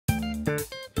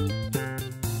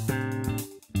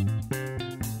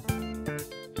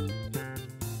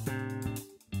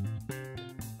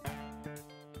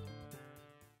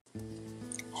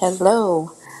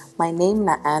Hello, my name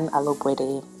na Anne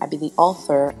Alobwede. I be the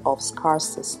author of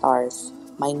Scars to Stars,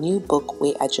 my new book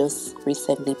where I just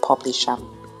recently published.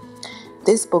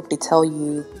 This book they tell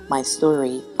you my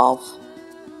story of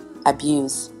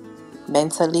abuse,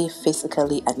 mentally,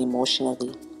 physically, and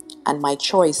emotionally, and my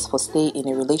choice for stay in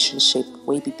a relationship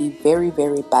where it be very,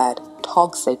 very bad,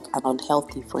 toxic, and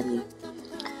unhealthy for me.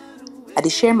 I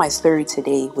share my story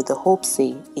today with the hope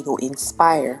say it will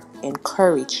inspire,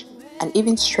 encourage, and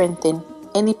even strengthen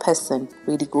any person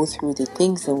really go through the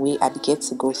things in way I get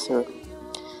to go through.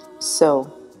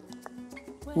 So,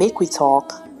 make we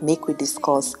talk, make we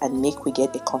discuss, and make we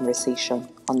get a conversation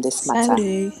on this matter.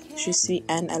 Salut, je suis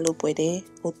Anne Alobwede,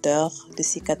 auteure de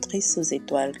Cicatrices aux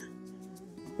étoiles.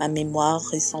 Ma mémoire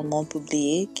récemment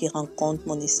publiée qui raconte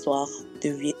mon histoire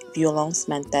de violence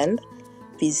mentale,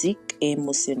 physique et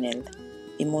émotionnelle,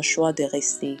 et mon choix de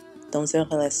rester dans une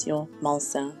relation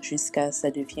malsaine jusqu'à ce que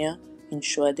ça devienne une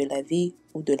choix de la vie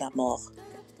ou de la mort.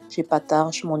 Je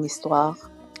partage mon histoire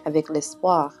avec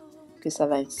l'espoir que ça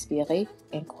va inspirer,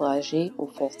 encourager ou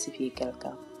fortifier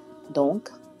quelqu'un. Donc,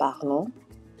 parlons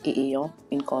et ayons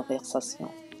une conversation.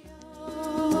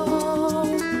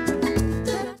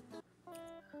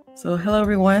 So hello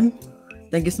everyone,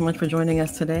 thank you so much for joining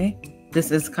us today.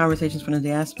 This is Conversations from the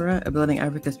Diaspora, a Building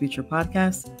Africa's Future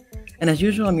podcast. And as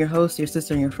usual, I'm your host, your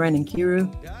sister, and your friend, Nkiru.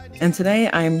 And today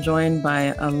I am joined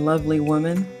by a lovely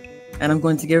woman, and I'm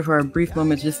going to give her a brief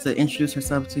moment just to introduce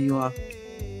herself to you all.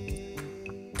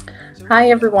 Hi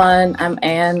everyone, I'm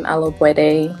Anne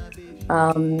Alobwede.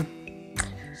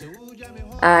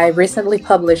 I recently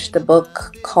published a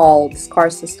book called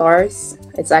Scars to Stars.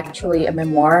 It's actually a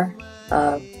memoir,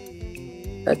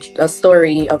 a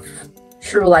story of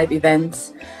true life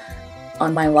events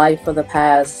on my life for the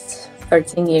past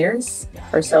 13 years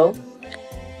or so.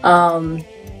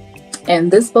 And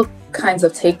this book kind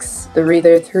of takes the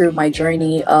reader through my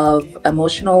journey of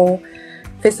emotional,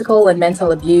 physical, and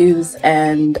mental abuse,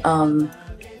 and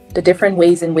the different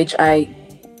ways in which I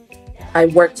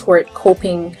work toward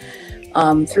coping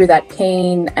through that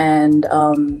pain and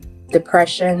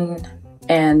depression,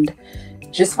 and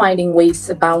just finding ways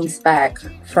to bounce back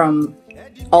from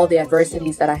all the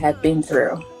adversities that I had been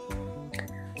through.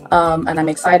 And I'm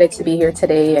excited to be here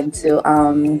today and to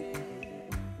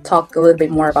talk a little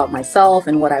bit more about myself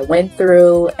and what I went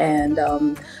through, and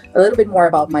a little bit more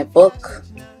about my book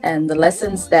and the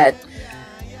lessons that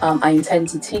I intend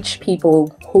to teach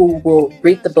people who will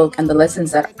read the book, and the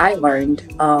lessons that I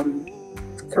learned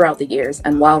throughout the years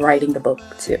and while writing the book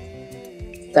too.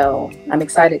 So I'm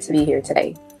excited to be here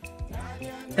today.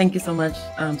 Thank you so much,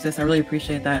 sis. I really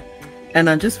appreciate that.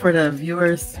 And just for the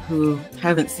viewers who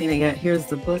haven't seen it yet, here's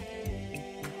the book.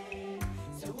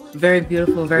 Very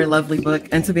beautiful, very lovely book.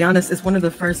 And to be honest, it's one of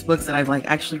the first books that I've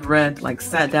actually read,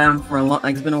 sat down for a long,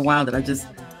 it's been a while that I just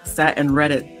sat and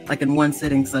read it in one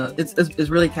sitting. So it's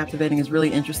really captivating. It's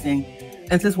really interesting.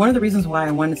 And it's one of the reasons why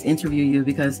I wanted to interview you,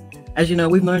 because as you know,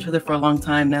 we've known each other for a long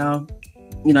time now.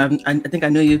 You know, I think I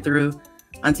knew you through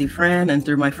Auntie Fran and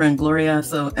through my friend Gloria.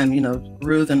 So, and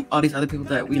Ruth and all these other people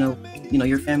that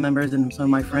your family members and some of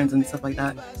my friends and stuff like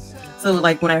that. So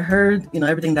when I heard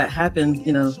everything that happened,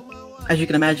 as you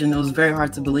can imagine, it was very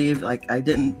hard to believe. I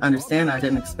didn't understand, I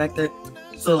didn't expect it.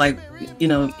 So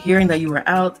hearing that you were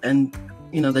out and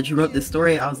that you wrote this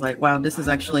story, I was like, wow, this is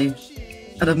actually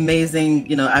an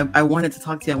amazing, I wanted to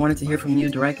talk to you. I wanted to hear from you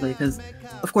directly, because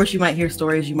of course you might hear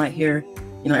stories, you might hear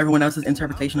everyone else's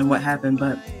interpretation of what happened,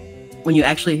 but when you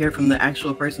actually hear from the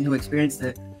actual person who experienced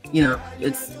it,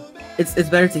 it's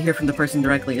better to hear from the person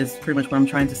directly, is pretty much what I'm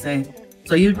trying to say.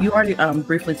 So you already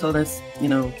briefly told us,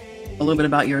 a little bit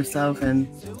about yourself and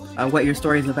what your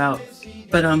story is about.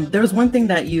 But there was one thing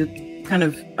that you kind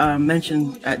of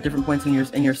mentioned at different points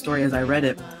in your story as I read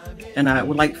it. And I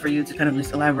would like for you to kind of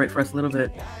just elaborate for us a little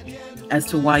bit as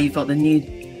to why you felt the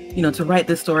need, to write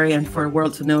this story and for the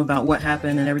world to know about what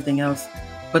happened and everything else.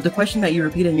 But the question that you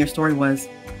repeated in your story was,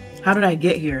 how did I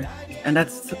get here? And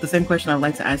that's the same question I'd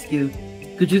like to ask you.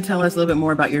 Could you tell us a little bit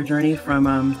more about your journey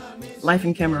from life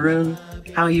in Cameroon,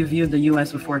 how you viewed the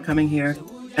U.S. before coming here,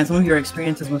 and some of your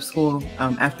experiences with school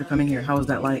after coming here? How was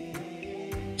that like?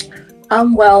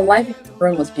 Well, life in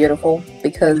Cameroon was beautiful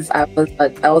because I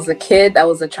was a kid, I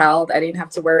was a child. I didn't have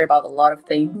to worry about a lot of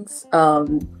things.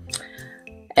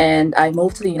 And I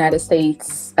moved to the United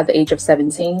States at the age of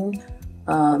 17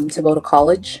 to go to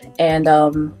college. And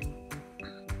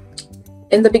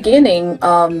in the beginning,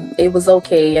 it was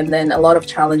okay. And then a lot of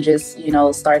challenges,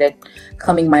 started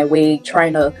coming my way,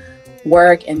 trying to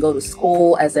work and go to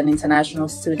school as an international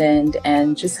student,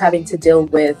 and just having to deal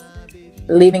with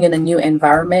living in a new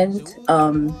environment.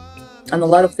 And a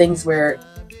lot of things were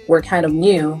kind of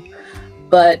new,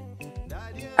 but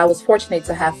I was fortunate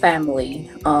to have family.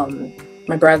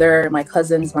 My brother, my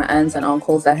cousins, my aunts and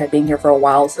uncles that had been here for a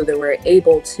while, so they were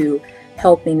able to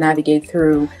help me navigate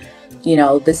through,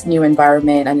 this new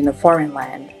environment and in a foreign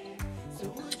land.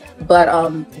 But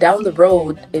down the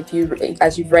road,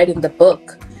 as you've read in the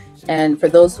book, and for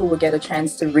those who will get a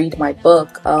chance to read my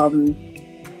book,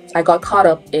 I got caught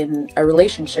up in a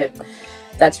relationship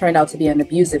that turned out to be an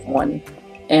abusive one.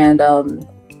 And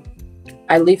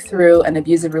I lived through an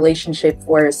abusive relationship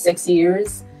for 6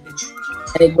 years.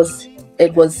 And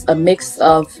it was a mix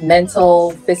of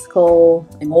mental, physical,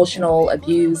 emotional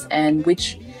abuse, and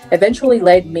which eventually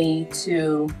led me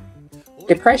to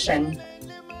depression.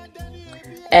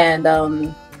 And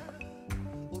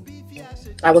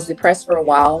I was depressed for a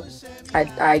while.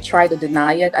 I tried to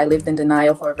deny it. I lived in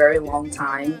denial for a very long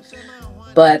time,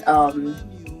 but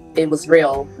it was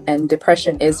real, and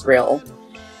depression is real.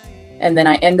 And then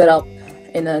I ended up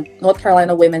in a North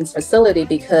Carolina women's facility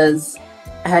because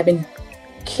I had been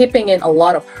keeping in a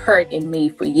lot of hurt in me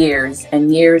for years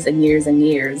and years and years and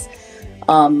years,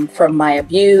 from my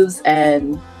abuse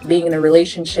and being in a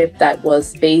relationship that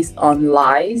was based on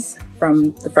lies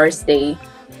from the first day.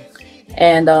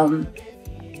 And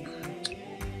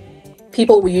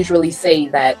people will usually say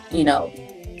that,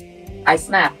 I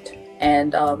snapped.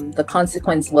 And the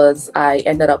consequence was I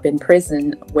ended up in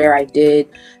prison, where I did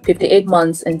 58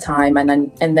 months in time.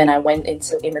 And then I went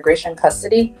into immigration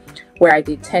custody, where I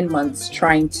did 10 months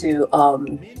trying to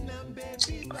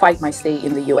fight my stay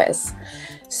in the US.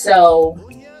 So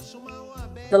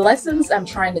the lessons I'm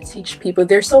trying to teach people,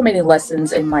 there's so many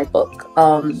lessons in my book.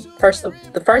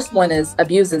 The first one is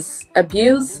abuse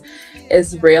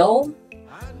is real.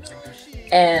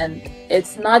 And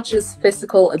it's not just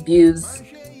physical abuse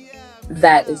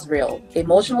that is real.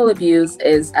 Emotional abuse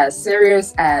is as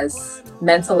serious as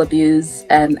mental abuse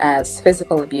and as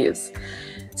physical abuse.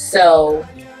 So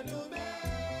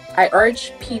I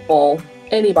urge people,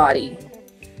 anybody,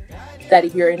 that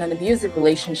if you're in an abusive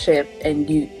relationship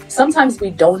and sometimes we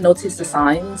don't notice the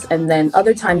signs, and then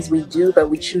other times we do, but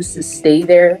we choose to stay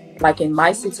there. Like in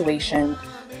my situation,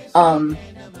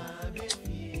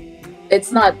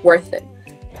 it's not worth it.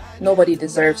 Nobody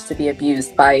deserves to be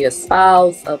abused by a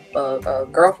spouse, a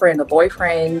girlfriend, a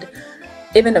boyfriend,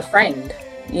 even a friend,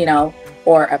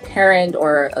 or a parent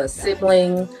or a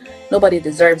sibling. Nobody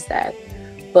deserves that.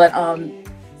 But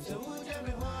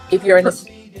if you're in a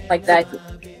like that,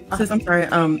 Sis, I'm sorry,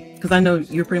 because I know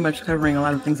you're pretty much covering a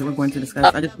lot of things that we're going to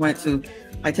discuss. I just wanted to,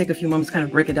 take a few moments to kind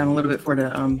of break it down a little bit for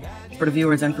the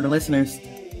viewers and for the listeners.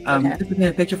 Okay. Just to paint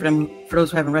a picture for them, for those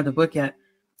who haven't read the book yet.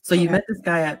 So you met this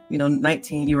guy at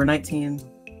 19. You were 19,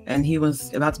 and he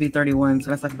was about to be 31.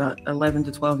 So that's like about 11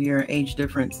 to 12 year age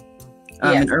difference.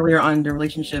 Yes. And earlier on in the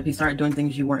relationship, he started doing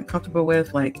things you weren't comfortable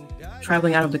with, like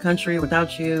traveling out of the country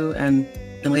without you, and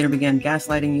then later began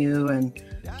gaslighting you and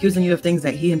accusing you of things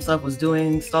that he himself was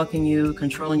doing, stalking you,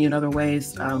 controlling you in other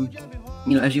ways.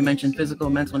 As you mentioned, physical,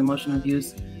 mental, and emotional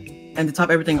abuse. And to top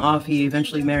everything off, he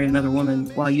eventually married another woman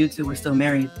while you two were still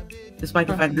married, despite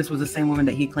the fact this was the same woman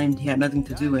that he claimed he had nothing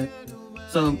to do with.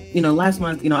 So, last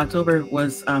month, October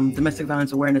was Domestic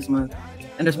Violence Awareness Month.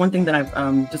 And there's one thing that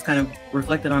I've just kind of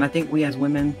reflected on. I think we as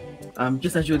women,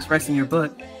 just as you expressed in your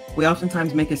book, we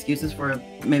oftentimes make excuses for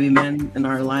maybe men in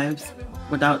our lives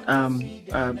without,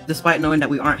 despite knowing that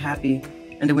we aren't happy,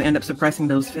 and then we end up suppressing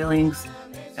those feelings,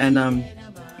 and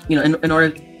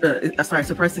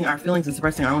suppressing our feelings and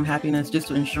suppressing our own happiness just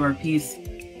to ensure peace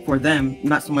for them,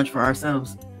 not so much for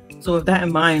ourselves. So with that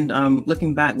in mind,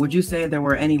 looking back, would you say there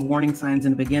were any warning signs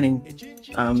in the beginning,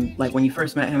 like when you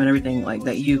first met him and everything, like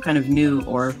that you kind of knew,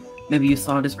 or maybe you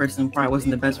saw this person probably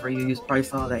wasn't the best for you, you probably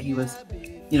saw that he was,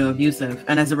 abusive?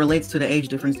 And as it relates to the age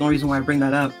difference, the only reason why I bring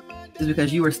that up is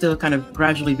because you were still kind of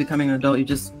gradually becoming an adult. You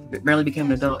just barely became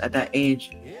an adult at that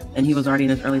age, and he was already in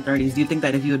his early 30s. Do you think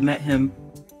that if you had met him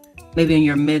maybe in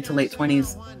your mid to late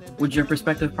 20s, would your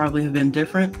perspective probably have been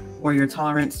different, or your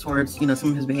tolerance towards, some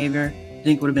of his behavior, do you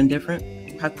think would have been different?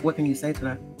 What can you say to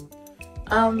that?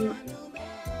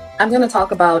 I'm going to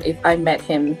talk about if I met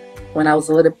him when I was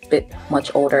a little bit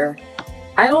much older.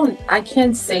 I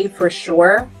can't say for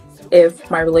sure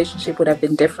if my relationship would have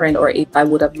been different, or if I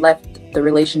would have left the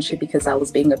relationship because I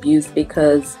was being abused,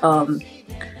 because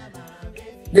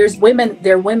there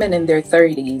are women in their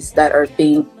 30s that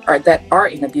are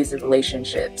in abusive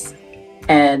relationships,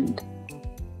 and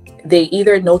they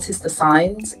either notice the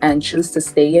signs and choose to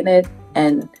stay in it,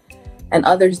 and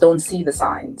others don't see the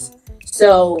signs.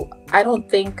 So I don't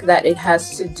think that it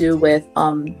has to do with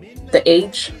the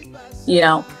age, you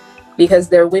know, because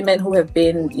there are women who have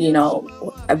been,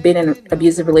 have been in an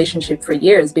abusive relationship for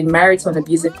years, been married to an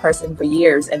abusive person for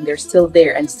years, and they're still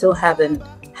there and still haven't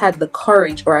had the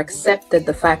courage or accepted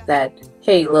the fact that,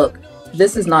 hey, look,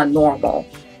 this is not normal.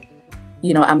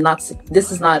 I'm not,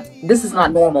 this is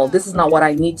not normal. This is not what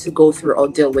I need to go through or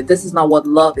deal with. This is not what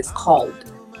love is called,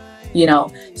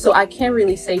 So I can't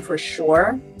really say for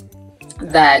sure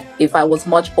that if I was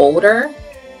much older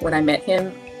when I met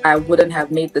him, I wouldn't have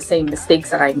made the same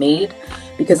mistakes that I made,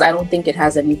 because I don't think it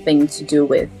has anything to do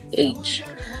with age.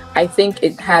 I think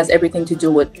it has everything to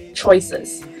do with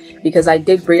choices, because I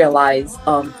did realize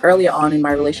earlier on in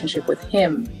my relationship with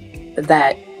him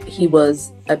that he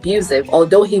was abusive.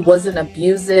 Although he wasn't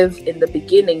abusive in the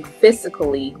beginning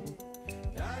physically,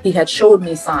 he had showed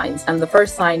me signs. And the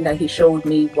first sign that he showed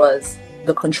me was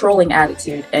the controlling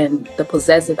attitude and the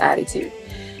possessive attitude.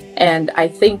 And I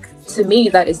think, to me,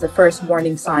 that is the first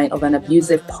warning sign of an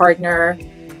abusive partner,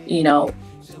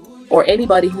 or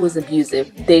anybody who is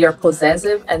abusive. They are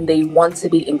possessive and they want to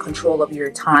be in control of your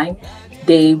time.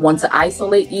 They want to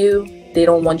isolate you. They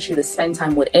don't want you to spend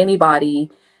time with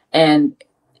anybody. And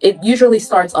it usually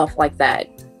starts off like that,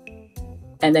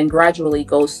 and then gradually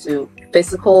goes to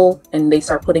physical, and they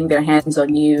start putting their hands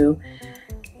on you,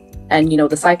 and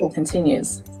the cycle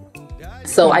continues.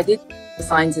 So I did the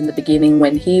signs in the beginning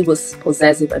when he was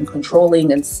possessive and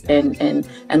controlling,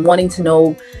 and wanting to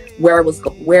know where I was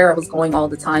going all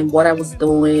the time, what I was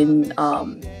doing,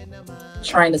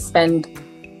 trying to spend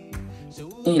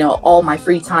all my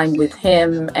free time with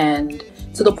him, and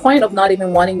to the point of not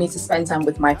even wanting me to spend time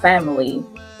with my family.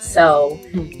 So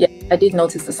yeah, I did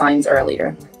notice the signs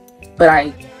earlier, but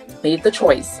I made the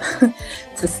choice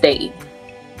to stay.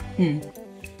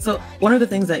 So one of the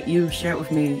things that you shared with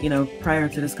me, prior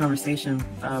to this conversation,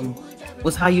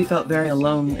 was how you felt very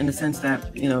alone, in the sense that,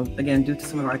 again, due to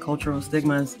some of our cultural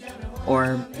stigmas,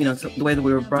 or, the way that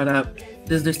we were brought up,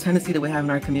 there's this tendency that we have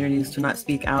in our communities to not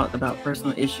speak out about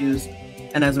personal issues.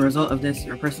 And as a result of this,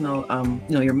 your personal,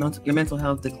 your mental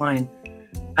health decline.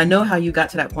 I know how you got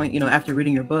to that point, after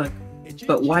reading your book,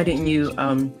 but why didn't you,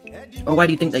 or why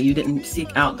do you think that you didn't seek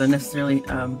out the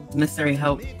necessary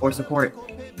help or support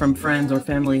from friends or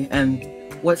family?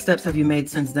 And what steps have you made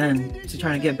since then to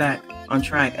try to get back on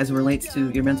track as it relates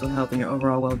to your mental health and your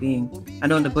overall well-being? I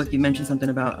know in the book you mentioned something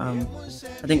about,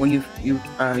 I think when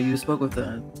you spoke with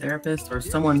a therapist or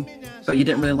someone, but you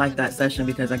didn't really like that session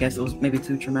because I guess it was maybe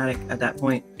too traumatic at that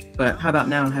point. But how about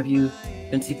now? Have you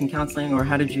been seeking counseling, or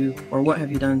what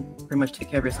have you done pretty much to take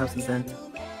care of yourself since then?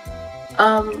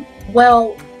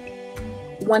 Well,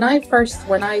 when I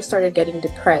started getting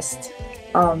depressed,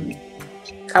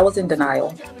 I was in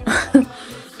denial.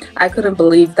 I couldn't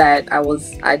believe that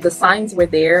the signs were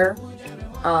there.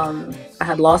 I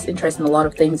had lost interest in a lot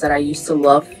of things that I used to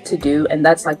love to do. And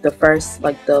that's like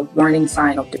the warning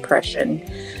sign of depression.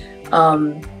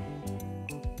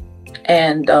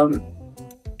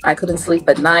 I couldn't sleep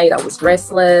at night. I was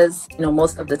restless,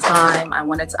 most of the time. I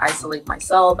wanted to isolate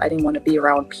myself. I didn't want to be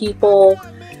around people.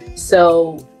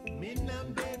 So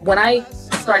when I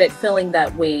started feeling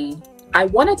that way, I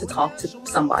wanted to talk to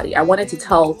somebody. I wanted to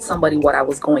tell somebody what I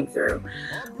was going through,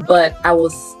 but I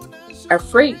was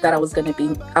afraid that I was going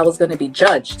to be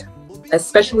judged,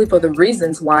 especially for the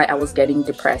reasons why I was getting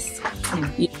depressed.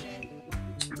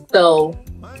 So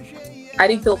I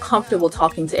didn't feel comfortable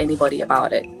talking to anybody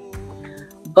about it.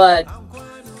 But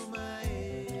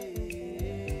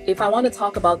if I want to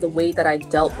talk about the way that I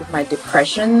dealt with my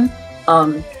depression,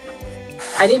 I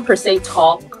didn't per se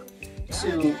talk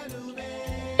to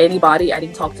anybody. I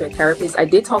didn't talk to a therapist. I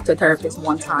did talk to a therapist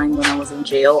one time when I was in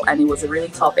jail, and it was a really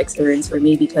tough experience for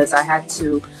me because I had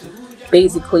to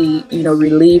basically,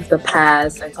 relive the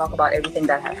past and talk about everything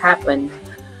that had happened.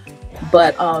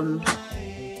 But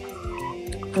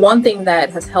one thing that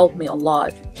has helped me a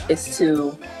lot is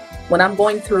when I'm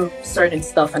going through certain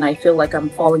stuff and I feel like I'm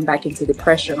falling back into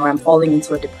depression, or I'm falling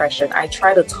into a depression, I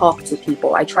try to talk to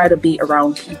people. I try to be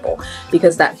around people,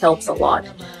 because that helps a lot.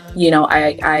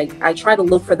 I try to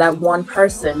look for that one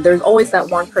person. There's always that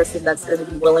one person that's going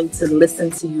to be willing to listen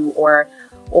to you, or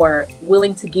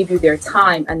willing to give you their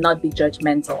time and not be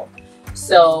judgmental.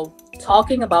 So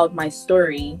talking about my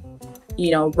story,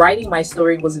 writing my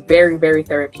story was very, very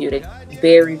therapeutic,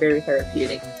 very, very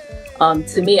therapeutic.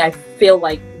 To me, I feel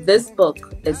like this book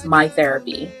is my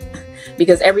therapy,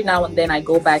 because every now and then I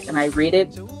go back and I read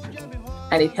it,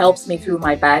 and it helps me through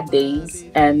my bad days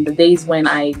and the days when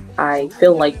I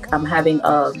feel like I'm having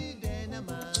a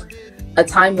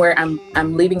time where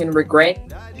I'm living in regret.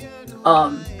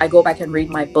 I go back and read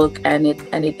my book, and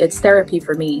it's therapy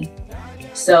for me.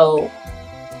 So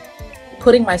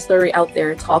putting my story out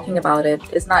there, talking about it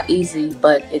is not easy,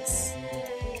 but it's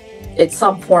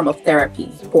some form of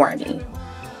therapy for me.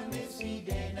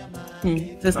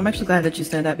 Sis, I'm actually glad that you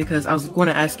said that, because I was going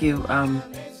to ask you,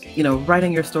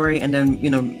 writing your story and then,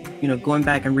 going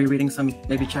back and rereading some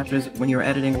maybe chapters when you were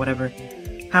editing, whatever,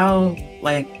 how,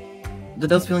 like, did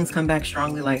those feelings come back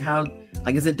strongly? Like, how,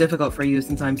 like, is it difficult for you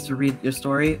sometimes to read your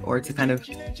story or to kind of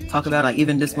talk about, like,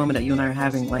 even this moment that you and I are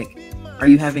having, like, are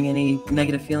you having any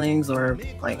negative feelings, or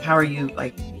like, how are you,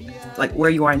 like where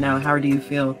you are now, how do you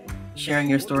feel sharing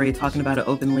your story, talking about it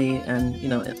openly and,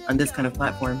 on this kind of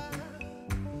platform?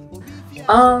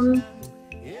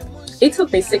 It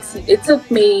took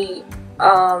me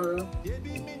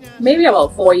maybe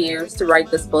about 4 years to write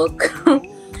this book.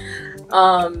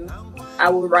 I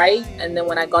would write, and then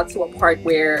when I got to a part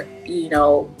where,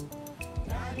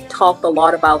 talked a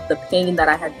lot about the pain that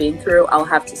I had been through, I'll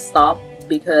have to stop,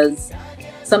 because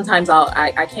sometimes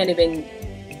I can't even,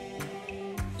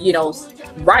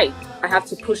 write. I have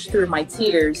to push through my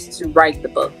tears to write the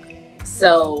book.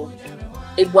 So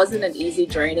it wasn't an easy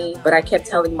journey, but I kept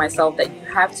telling myself that you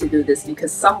have to do this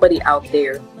because somebody out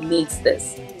there needs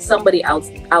this. Somebody out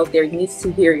there needs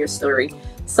to hear your story.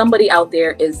 Somebody out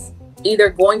there is either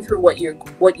going through what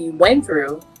you went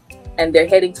through, and they're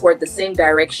heading toward the same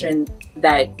direction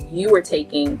that you were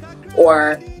taking,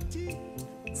 or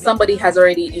somebody has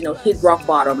already, hit rock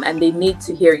bottom and they need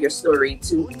to hear your story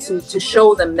to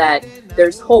show them that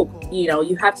there's hope.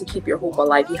 You have to keep your hope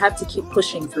alive. You have to keep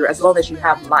pushing through as long as you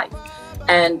have life.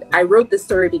 And I wrote this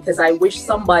story because I wish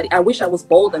I was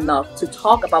bold enough to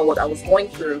talk about what I was going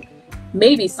through.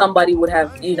 Maybe somebody would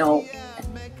have,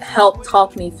 helped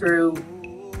talk me through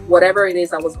whatever it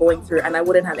is I was going through, and I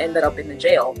wouldn't have ended up in the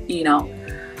jail,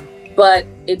 But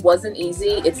it wasn't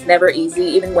easy. It's never easy.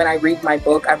 Even when I read my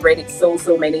book, I've read it so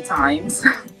many times.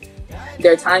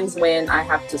 There are times when I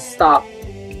have to stop,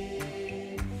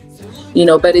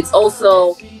 but it's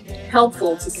also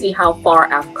helpful to see how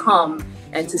far I've come,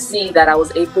 and to see that I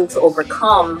was able to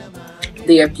overcome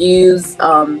the abuse,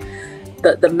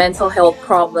 the mental health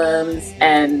problems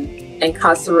and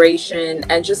incarceration,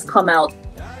 and just come out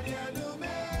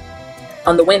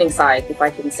on the winning side, if I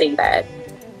can say that.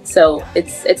 So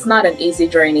it's not an easy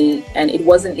journey, and it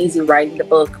wasn't easy writing the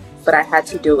book, but I had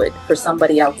to do it for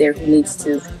somebody out there who needs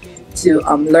to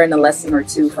learn a lesson or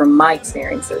two from my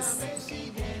experiences.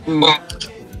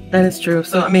 That is true.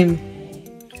 So, I mean,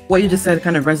 what you just said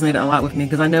kind of resonated a lot with me,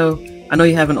 because I know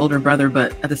you have an older brother,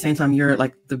 but at the same time, you're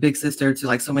like the big sister to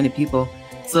like so many people.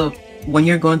 So when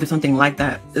you're going through something like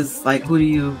that, it's like, who do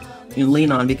you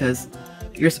lean on? Because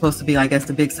you're supposed to be, I guess,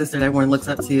 the big sister that everyone looks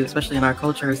up to, especially in our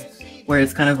cultures, where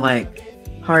it's kind of like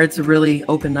hard to really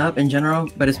open up in general,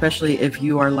 but especially if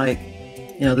you are like,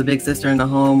 the big sister in the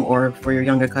home, or for your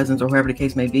younger cousins or whoever the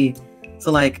case may be.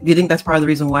 So like, do you think that's part of the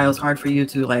reason why it was hard for you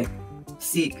to like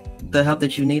seek the help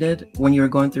that you needed when you were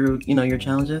going through, your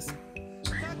challenges?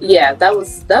 Yeah,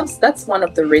 that's one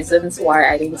of the reasons why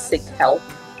I didn't seek help.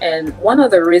 And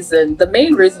the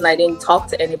main reason I didn't talk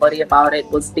to anybody about it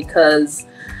was because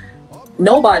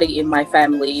nobody in my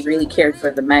family really cared for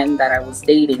the man that I was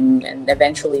dating and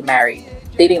eventually married.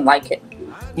 They didn't like it.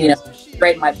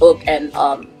 Read my book, and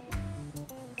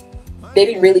they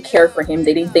didn't really care for him.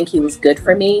 They didn't think he was good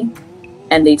for me,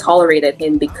 and they tolerated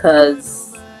him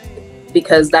because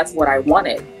that's what I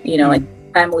wanted. And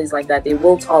families like that, they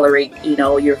will tolerate,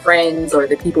 your friends or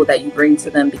the people that you bring to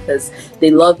them because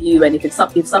they love you, and if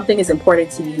something is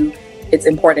important to you, it's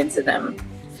important to them.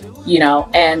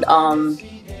 And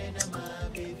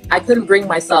I couldn't bring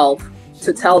myself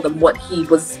to tell them what he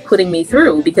was putting me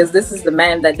through, because this is the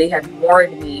man that they had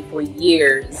warned me for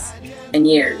years and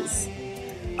years.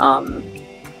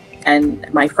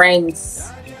 And my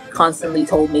friends constantly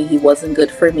told me he wasn't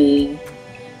good for me.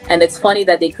 And it's funny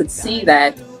that they could see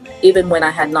that even when I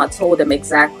had not told them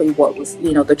exactly what was,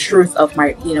 the truth of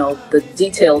my, the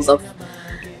details of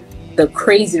the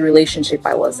crazy relationship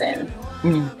I was in.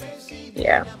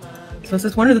 Yeah. So it's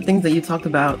just one of the things that you talked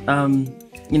about,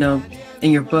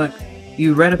 in your book.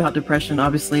 You read about depression,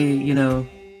 obviously,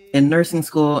 in nursing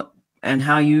school, and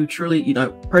how you truly,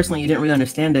 personally, you didn't really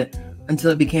understand it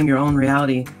until it became your own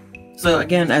reality. So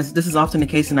again, as this is often the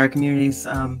case in our communities,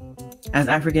 as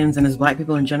Africans and as Black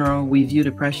people in general, we view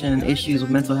depression and issues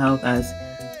with mental health as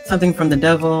something from the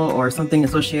devil, or something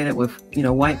associated with,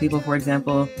 white people, for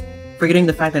example, forgetting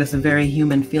the fact that it's a very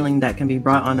human feeling that can be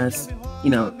brought on us,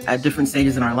 at different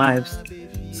stages in our lives.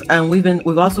 And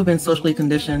we've also been socially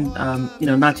conditioned,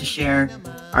 not to share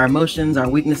our emotions, our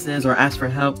weaknesses, or ask for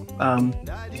help.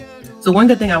 So one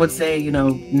good thing I would say,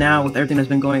 now with everything that's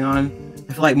been going on,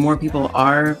 I feel like more people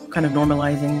are kind of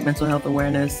normalizing mental health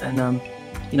awareness and,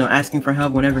 asking for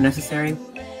help whenever necessary,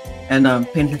 and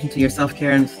paying attention to your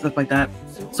self-care and stuff like that.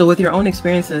 So with your own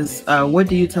experiences, what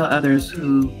do you tell others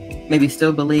who maybe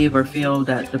still believe or feel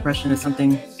that depression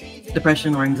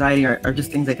or anxiety are just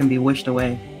things that can be wished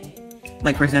away?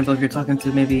 Like, for example, if you're talking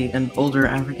to maybe an older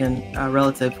African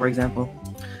relative, for example.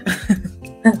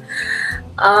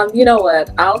 You know what?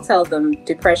 I'll tell them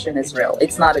depression is real.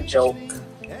 It's not a joke.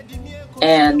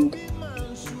 And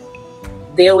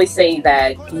they always say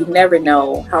that you never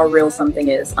know how real something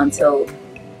is until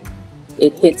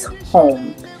it hits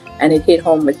home. And it hit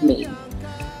home with me.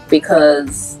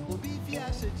 Because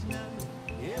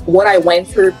what I went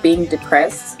through being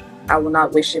depressed, I will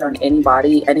not wish it on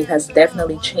anybody. And it has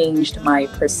definitely changed my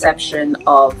perception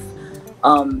of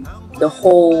the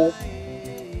whole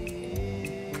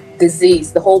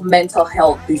disease, the whole mental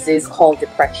health disease called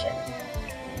depression.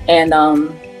 And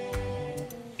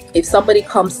if somebody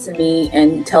comes to me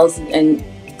and tells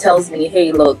me,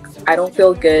 hey, look, I don't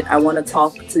feel good, I want to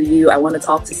talk to you, I want to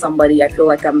talk to somebody, I feel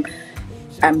like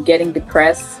I'm getting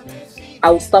depressed, I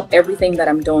will stop everything that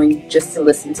I'm doing just to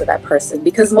listen to that person.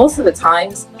 Because most of the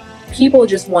times people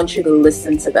just want you to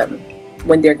listen to them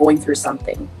when they're going through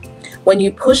something. When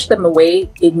you push them away,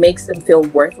 it makes them feel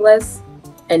worthless.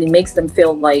 And it makes them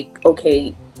feel like,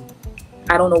 okay,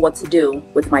 I don't know what to do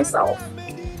with myself.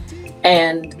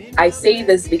 And I say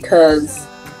this because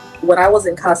when I was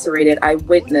incarcerated, I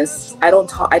witnessed, I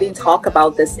didn't talk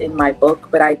about this in my book,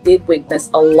 but I did witness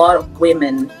a lot of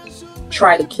women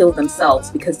try to kill themselves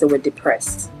because they were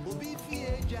depressed.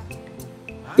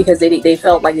 Because they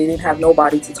felt like they didn't have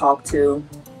nobody to talk to,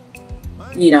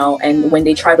 and when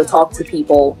they try to talk to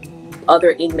people,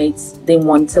 other inmates, they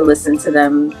want to listen to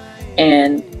them.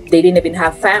 And they didn't even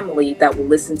have family that would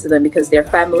listen to them because their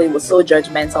family was so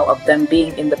judgmental of them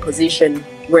being in the position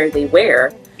where they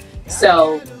were.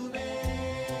 So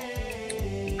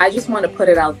I just want to put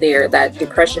it out there that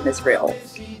depression is real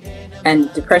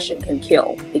and depression can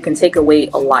kill. It can take away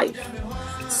a life.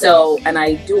 So, and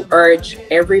I do urge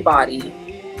everybody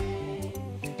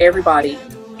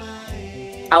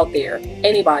out there,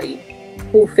 anybody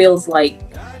who feels like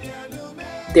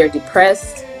they're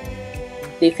depressed,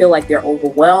 they feel like they're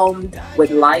overwhelmed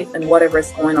with life and whatever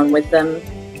is going on with them,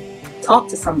 talk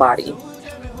to somebody.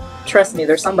 Trust me,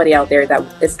 there's somebody out there that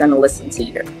is going to listen to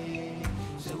you.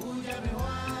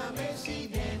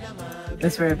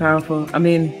 That's very powerful. I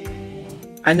mean,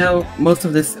 I know most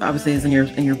of this obviously is in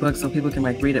your book, so people can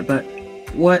read it. But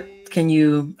what are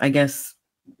you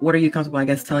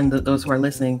comfortable, telling those who are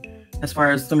listening, as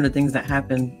far as some of the things that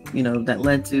happened, that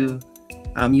led to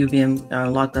you being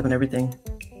locked up and everything?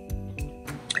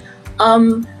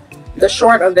 The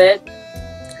short of it,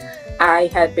 I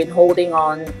had been holding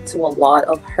on to a lot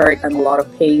of hurt and a lot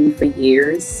of pain for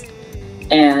years.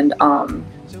 And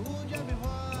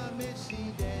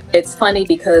it's funny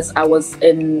because I was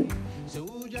in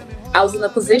a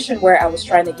position where I was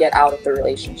trying to get out of the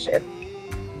relationship.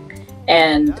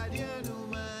 And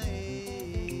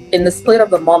in the split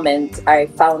of the moment, I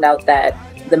found out that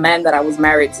the man that I was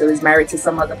married to is married to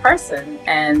some other person.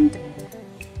 And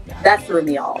that threw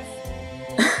me off.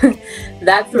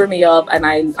 And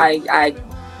I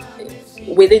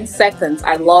within seconds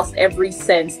I lost every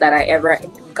sense that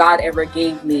God ever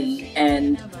gave me.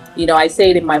 And I say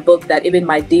it in my book that even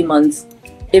my demons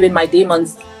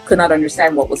could not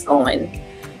understand what was going.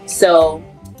 So,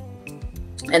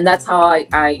 and that's how I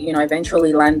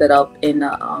eventually landed up in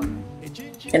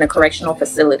a correctional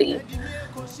facility.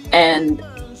 And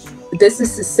this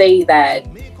is to say that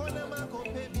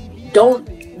we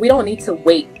don't need to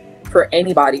wait for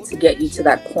anybody to get you to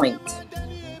that point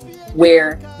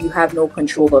where you have no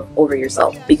control over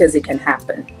yourself, because it can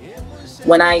happen.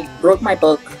 When I wrote my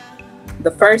book,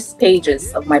 the first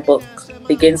pages of my book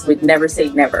begins with never say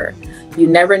never. You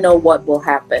never know what will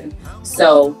happen.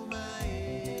 So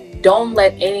don't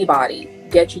let anybody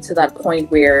get you to that point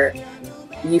where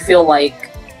you feel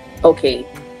like, okay,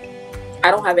 I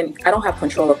don't have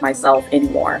control of myself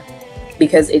anymore,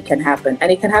 because it can happen, and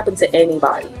it can happen to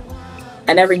anybody.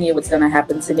 I never knew it was going to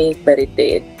happen to me, but it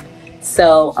did.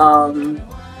 So,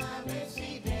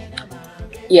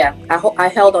 yeah, I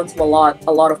held on to a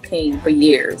lot of pain for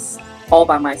years, all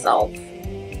by myself.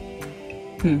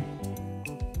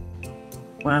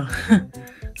 Wow.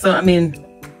 So, I mean,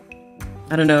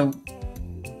 I don't know,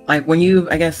 like when you,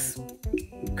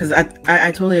 because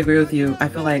I totally agree with you. I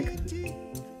feel like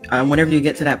whenever you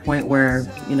get to that point where,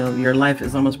 your life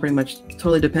is almost pretty much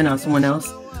totally dependent on someone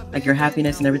else, like your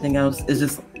happiness and everything else is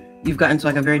just, you've gotten to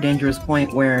a very dangerous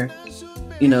point where,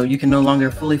 you can no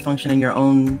longer fully function in your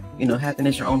own,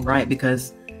 happiness, your own right,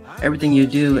 because everything you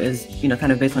do is,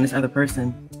 kind of based on this other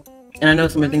person. And I know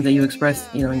some of the things that you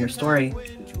expressed, in your story.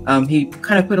 He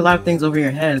kind of put a lot of things over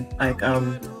your head, like,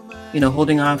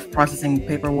 holding off processing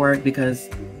paperwork because,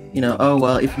 oh,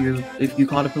 well, if you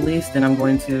call the police, then I'm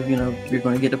going to, you're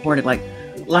going to get deported. Like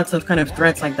lots of kind of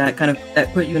threats like that,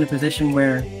 that put you in a position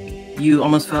where you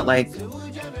almost felt like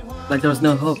there was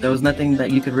no hope. There was nothing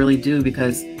that you could really do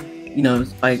because,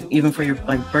 like even for your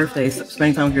birthday,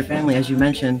 spending time with your family, as you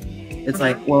mentioned, it's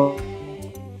like, well,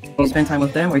 you spend time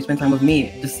with them or you spend time with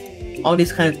me. Just all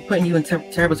these kind of putting you in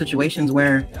terrible situations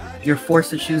where you're forced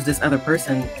to choose this other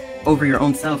person over your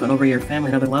own self and over your family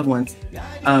and other loved ones.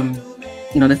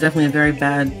 That's definitely a very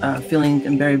bad feeling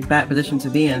and very bad position to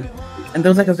be in. And there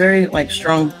was like a very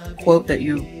strong quote that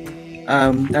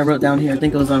that I wrote down here. I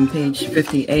think it was on page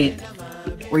 58,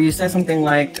 where you said something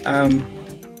like,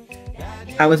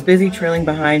 I was busy trailing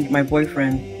behind my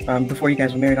boyfriend before you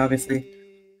guys were married, obviously,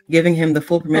 giving him the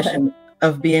full permission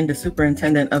of being the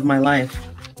superintendent of my life.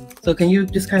 So can you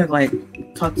just kind of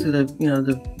talk to the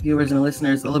viewers and the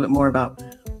listeners a little bit more about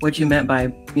what you meant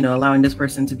by, allowing this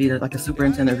person to be a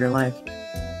superintendent of your life?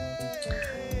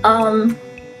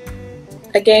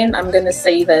 Again, I'm going to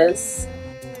say this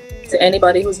to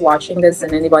anybody who's watching this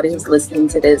and anybody who's listening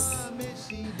to this.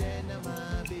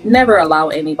 Never allow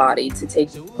anybody to take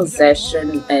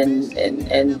possession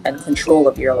and control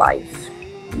of your life.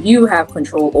 You have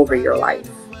control over your life.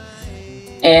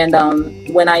 And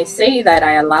when I say that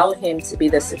I allowed him to be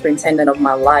the superintendent of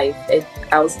my life,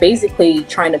 I was basically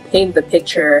trying to paint the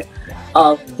picture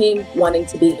of him wanting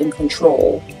to be in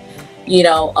control.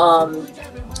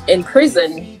 In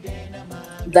prison,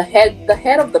 the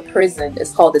head of the prison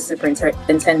is called the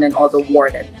superintendent or the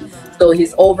warden. So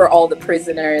he's over all the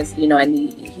prisoners, and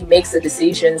he makes the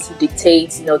decisions, he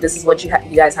dictates, this is what you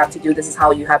guys have to do, this is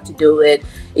how you have to do it.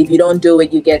 If you don't do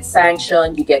it, you get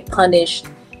sanctioned, you get punished.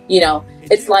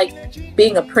 It's like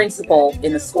being a principal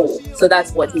in a school. So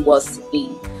that's what he was to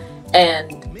me.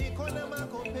 And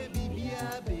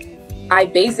I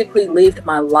basically lived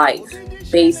my life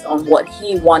based on what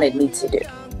he wanted me to do.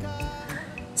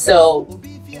 So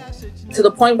to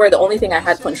the point where the only thing I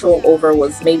had control over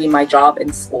was maybe my job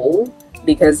in school,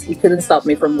 because he couldn't stop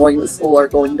me from going to school or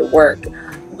going to work.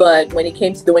 But when it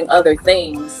came to doing other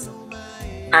things,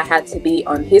 I had to be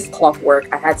on his clockwork.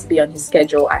 I had to be on his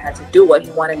schedule. I had to do what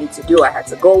he wanted me to do. I had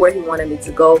to go where he wanted me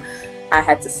to go. I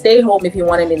had to stay home if he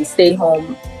wanted me to stay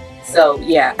home. So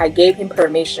yeah, I gave him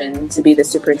permission to be the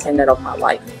superintendent of my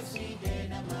life.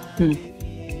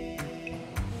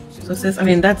 So sis,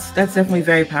 that's definitely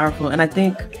very powerful. And I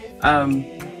think,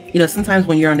 sometimes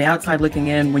when you're on the outside looking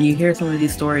in, when you hear some of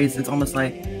these stories, it's almost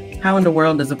like, how in the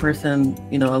world does a person,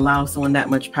 allow someone that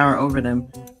much power over them?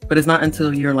 But it's not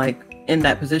until you're in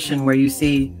that position where you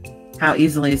see how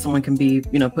easily someone can be,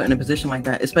 put in a position like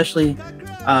that, especially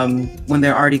when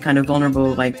they're already kind of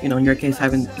vulnerable, in your case,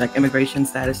 having immigration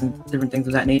status and different things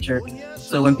of that nature.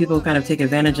 So when people kind of take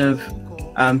advantage of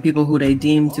people who they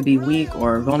deem to be weak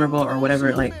or vulnerable or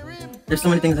whatever, there's so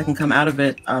many things that can come out of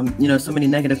it, so many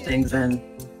negative things. And,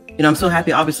 I'm so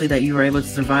happy, obviously, that you were able to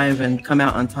survive and come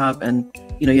out on top. And,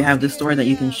 you have this story that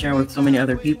you can share with so many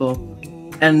other people.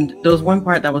 And there was one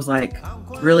part that was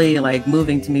really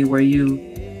moving to me, where you,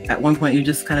 at one point, you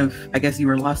just kind of, I guess you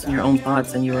were lost in your own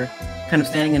thoughts, and you were kind of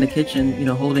standing in the kitchen,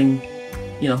 holding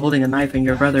a knife, and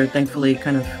your brother thankfully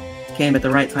kind of came at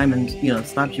the right time and,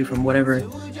 stopped you from whatever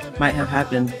might have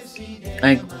happened.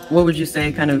 What would you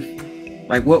say, kind of,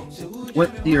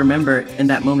 what do you remember in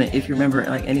that moment, if you remember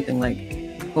anything,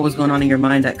 what was going on in your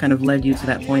mind that kind of led you to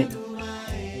that point?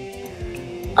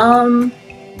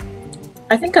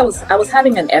 I think I was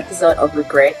having an episode of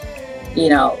regret.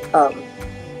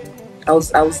 I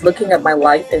was looking at my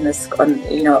life in this,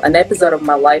 an episode of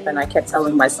my life, and I kept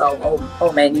telling myself,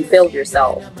 oh man, you failed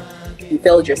yourself. You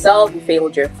failed yourself. You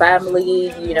failed your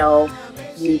family.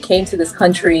 You came to this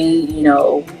country.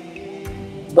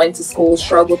 Went to school,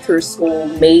 struggled through school,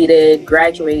 made it,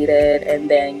 graduated, and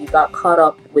then you got caught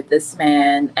up with this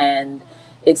man, and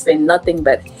it's been nothing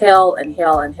but hell and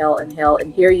hell and hell and hell.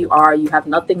 And here you are, you have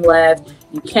nothing left.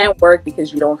 You can't work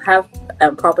because you don't have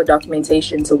proper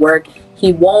documentation to work.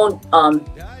 He won't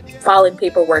file in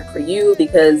paperwork for you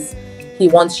because he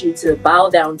wants you to bow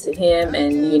down to him,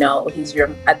 and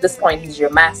at this point he's your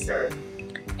master.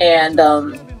 And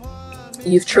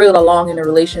you've trailed along in a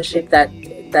relationship that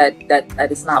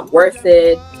is not worth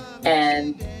it,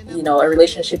 and a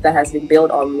relationship that has been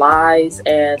built on lies.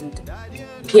 And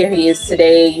here he is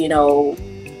today,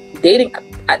 dating.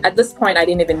 At this point, I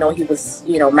didn't even know he was,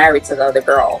 married to the other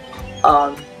girl.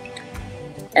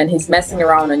 And he's messing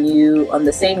around on you, on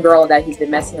the same girl that he's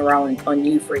been messing around on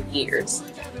you for years.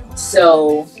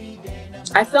 So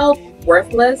I felt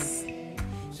worthless,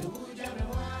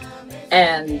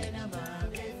 and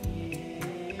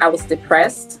I was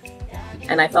depressed,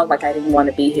 and I felt like I didn't want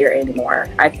to be here anymore.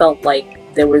 I felt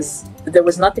like there was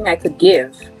nothing I could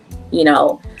give, you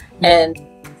know. And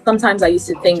sometimes I used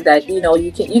to think that, you know,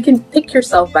 you can pick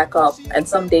yourself back up, and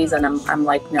some days, and I'm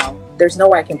like, no, there's no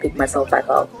way I can pick myself back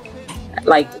up.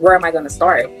 Like, where am I going to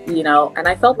start, you know? And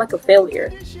I felt like a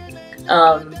failure.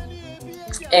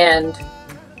 And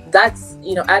that's,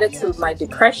 you know, added to my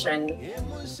depression.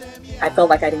 I felt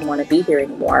like I didn't want to be here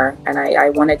anymore, and I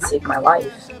wanted to take my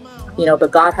life, you know.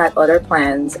 But God had other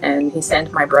plans, and He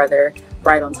sent my brother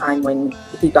right on time when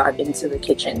he got into the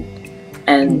kitchen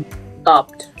and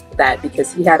stopped that,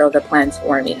 because He had other plans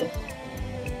for me.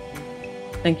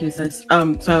 Thank you, sis.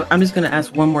 So I'm just going to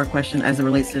ask one more question as it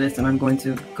relates to this, and I'm going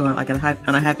to go on like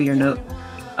on a happier note.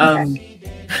 Okay.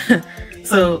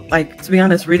 So, like, to be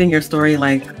honest, reading your story,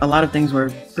 like, a lot of things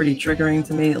were pretty triggering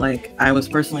to me. Like, I was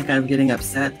personally kind of getting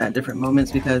upset at different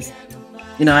moments because,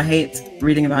 you know, I hate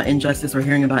reading about injustice or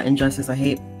hearing about injustice. I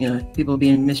hate, you know, people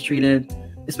being mistreated,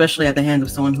 especially at the hands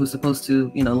of someone who's supposed to,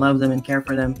 you know, love them and care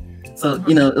for them. So,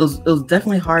 you know, it was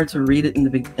definitely hard to read it in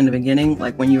the beginning,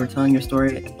 like when you were telling your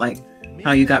story, like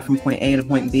how you got from point A to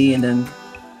point B, and then,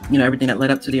 you know, everything that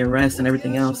led up to the arrest and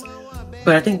everything else.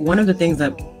 But I think one of the things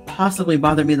that possibly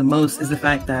bothered me the most is the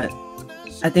fact that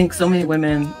I think so many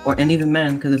women, and even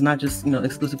men, because it's not just, you know,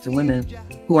 exclusive to women,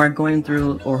 who are going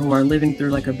through or who are living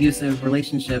through like abusive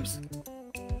relationships,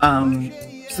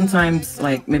 sometimes,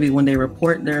 like, maybe when they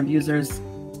report their abusers,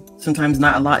 sometimes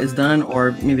not a lot is done,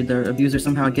 or maybe the abuser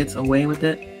somehow gets away with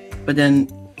it. But then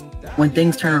when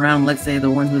things turn around, let's say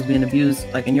the one who's being abused,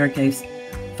 like in your case,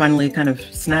 finally kind of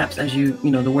snaps, as you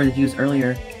know, the word you used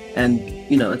earlier, and,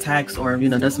 you know, attacks or, you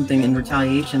know, does something in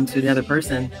retaliation to the other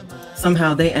person,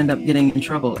 somehow they end up getting in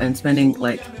trouble and spending,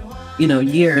 like, you know,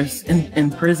 years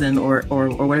in prison or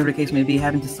whatever the case may be,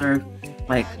 having to serve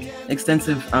like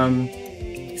extensive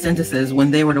sentences when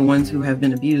they were the ones who have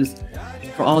been abused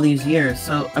for all these years.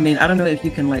 So, I mean, I don't know if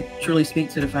you can like truly speak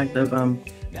to the fact of,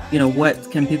 you know,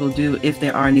 what can people do if they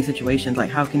are in these situations? Like,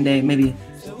 how can they maybe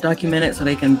document it so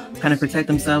they can kind of protect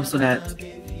themselves so that,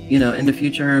 you know, in the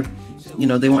future, you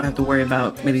know, they won't have to worry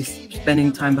about maybe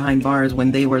spending time behind bars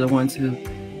when they were the ones who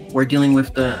were dealing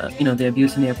with the, you know, the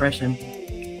abuse and the oppression.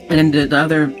 And then the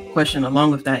other question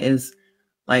along with that is,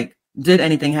 like, did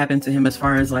anything happen to him as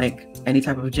far as like any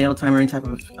type of jail time or any type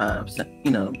of,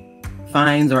 you know,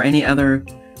 fines or any other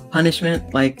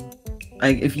punishment? Like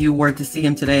if you were to see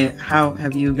him today, how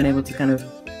have you been able to kind of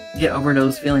get over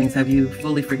those feelings? Have you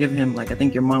fully forgiven him? Like I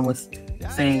think your mom was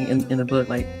saying in the book,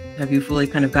 like, have you fully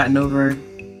kind of gotten over,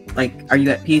 like, are you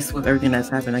at peace with everything that's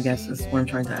happened? I guess is what I'm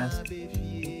trying to ask.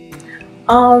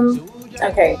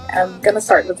 Okay, I'm gonna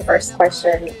start with the first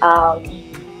question.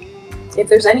 If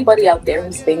there's anybody out there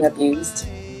who's being abused,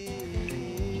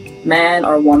 man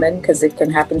or woman, because it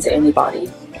can happen to anybody.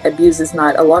 Abuse is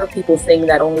not, a lot of people think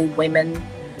that only women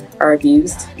are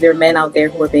abused. There are men out there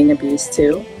who are being abused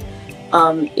too.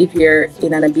 If you're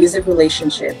in an abusive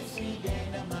relationship,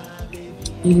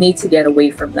 you need to get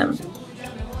away from them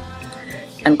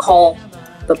and call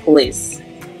the police.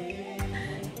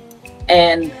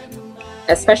 And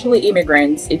especially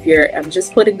immigrants, if you're, I'm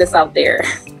just putting this out there,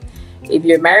 if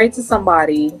you're married to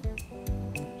somebody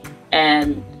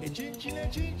and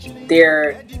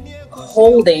they're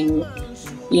holding,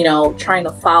 you know, trying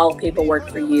to file paperwork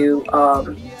for you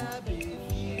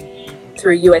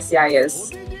through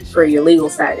USCIS for your legal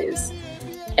status,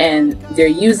 and they're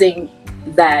using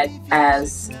that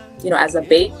as, you know, as a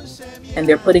bait, and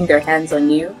they're putting their hands on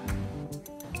you,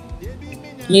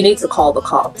 you need to call the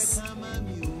cops.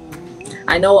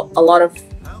 I know a lot of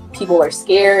people are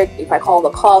scared. If I call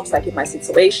the cops, like in my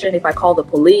situation, if I call the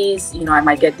police, you know, I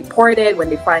might get deported when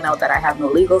they find out that I have no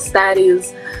legal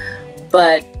status.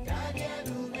 But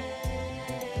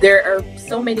there are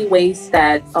so many ways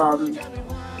that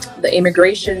the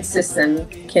immigration system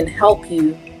can help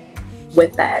you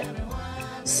with that.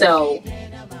 So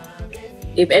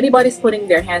if anybody's putting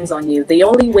their hands on you, the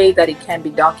only way that it can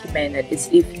be documented is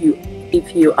if you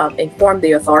inform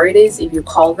the authorities, if you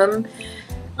call them.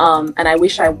 And I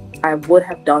wish I would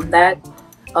have done that.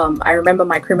 I remember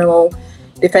my criminal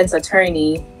defense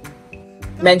attorney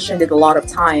mentioned it a lot of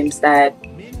times, that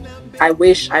I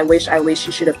wish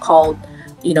you should have called,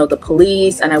 you know, the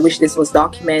police, and I wish this was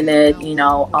documented. You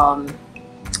know,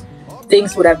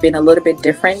 things would have been a little bit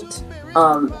different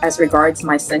as regards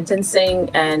my sentencing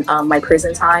and my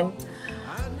prison time.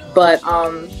 But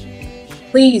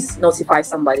please notify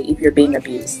somebody if you're being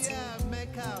abused.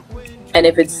 And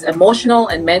if it's emotional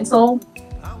and mental,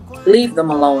 leave them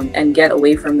alone and get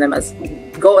away from them,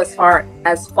 go as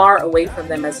far away from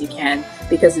them as you can,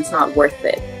 because it's not worth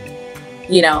it.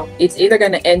 It's either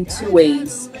going to end two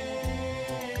ways.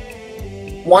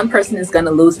 One person is going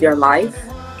to lose their life,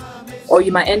 or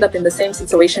you might end up in the same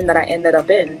situation that I ended up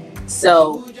in.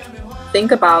 So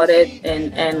think about it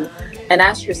and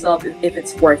ask yourself if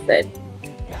it's worth it.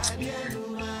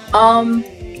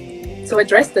 To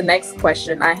address the next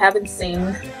question, I haven't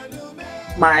seen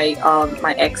my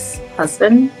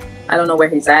ex-husband. I don't know where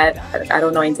he's at. I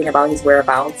don't know anything about his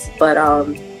whereabouts, but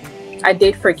I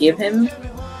did forgive him,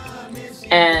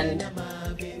 and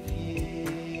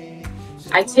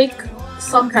I take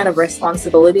some kind of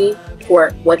responsibility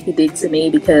for what he did to me,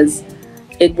 because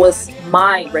it was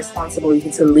my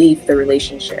responsibility to leave the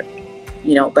relationship,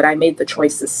 but I made the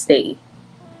choice to stay.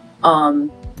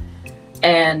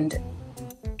 And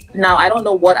now I don't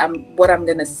know what I'm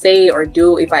gonna say or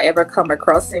do if I ever come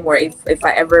across him, or if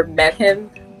I ever met him,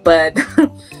 but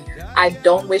I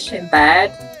don't wish him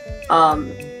bad.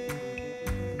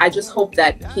 I just hope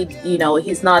that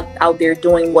he's not out there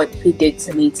doing what he did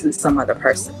to me to some other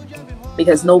person,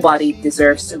 because nobody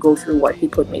deserves to go through what he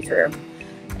put me through.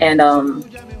 And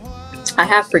I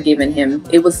have forgiven him.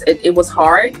 It was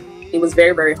hard. It was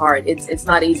very, very hard. It's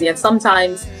not easy. And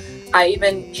sometimes I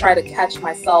even try to catch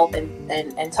myself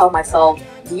and tell myself,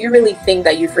 do you really think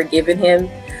that you've forgiven him?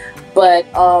 But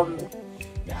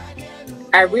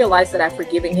I realized that I've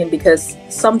forgiven him because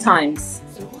sometimes,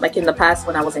 like in the past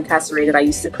when I was incarcerated, I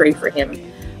used to pray for him.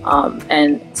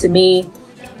 And to me,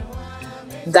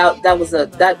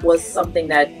 that was something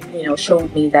that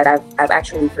showed me that I've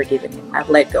actually forgiven him. I've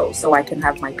let go, so I can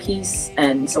have my peace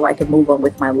and so I can move on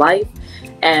with my life.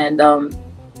 And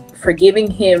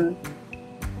forgiving him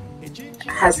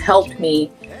has helped me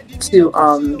to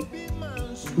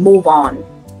move on,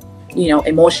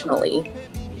 emotionally.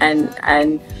 And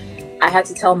I had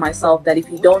to tell myself that if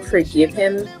you don't forgive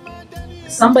him,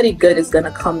 somebody good is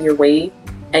gonna come your way,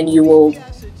 and you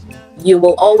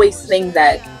will always think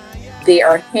that they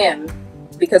are him.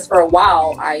 Because for a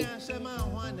while I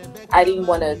didn't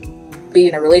want to be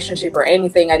in a relationship or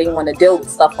anything. I didn't want to deal with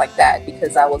stuff like that,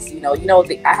 because I was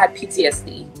I had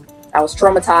PTSD. I was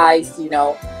traumatized,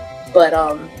 but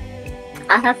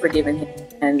I have forgiven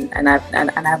him and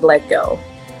I've let go.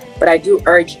 But I do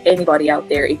urge anybody out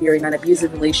there, if you're in an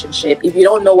abusive relationship, if you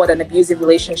don't know what an abusive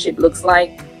relationship looks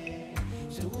like,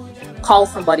 call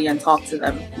somebody and talk to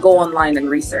them. Go online and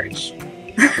research.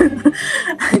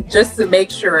 Just to make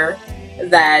sure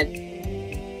that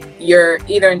you're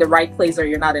either in the right place or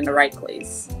you're not in the right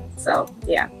place. So,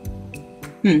 yeah.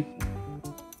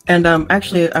 And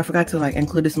actually, I forgot to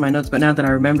include this in my notes, but now that I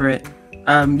remember it,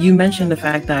 you mentioned the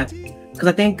fact that, because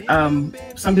I think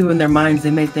some people in their minds, they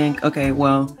may think, okay,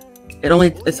 well,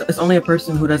 it's only a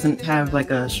person who doesn't have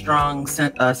a strong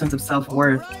sense of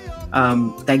self-worth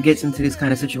that gets into these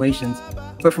kind of situations.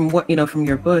 But from what from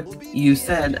your book, you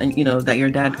said, and that your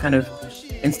dad kind of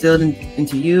instilled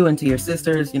into you and to your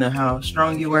sisters, how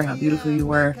strong you were, how beautiful you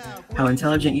were, how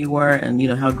intelligent you were, and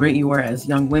how great you were as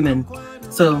young women.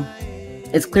 So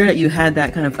it's clear that you had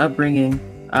that kind of upbringing.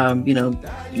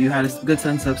 You had a good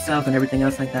sense of self and everything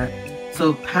else like that.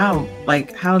 So how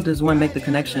does one make the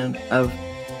connection of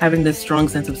having this strong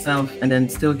sense of self and then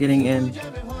still getting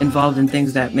involved in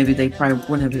things that maybe they probably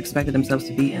wouldn't have expected themselves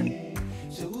to be in?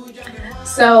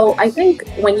 So I think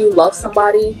when you love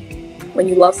somebody,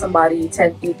 you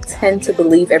tend to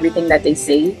believe everything that they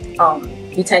say.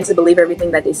 You tend to believe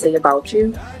everything that they say about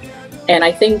you. And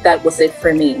I think that was it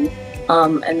for me.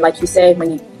 And like you said,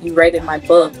 when you read in my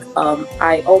book,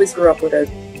 I always grew up with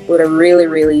a really,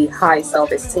 really high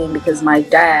self-esteem, because my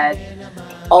dad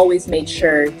always made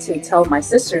sure to tell my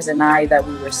sisters and I that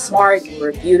we were smart, we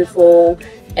were beautiful,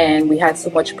 and we had so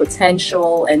much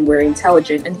potential, and we're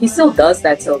intelligent. And he still does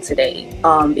that till today.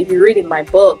 If you read in my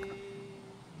book,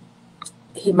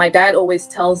 my dad always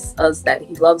tells us that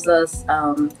he loves us,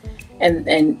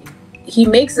 and he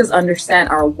makes us understand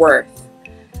our worth.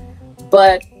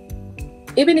 But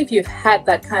even if you've had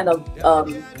that kind of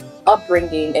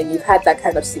upbringing and you've had that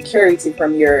kind of security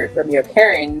from your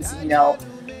parents,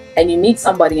 and you meet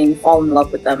somebody and you fall in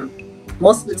love with them,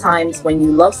 most of the times when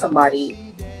you love somebody,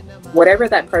 whatever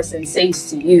that person says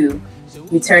to you,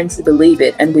 you turn to believe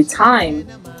it. And with time,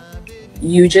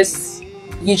 you just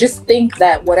think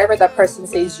that whatever that person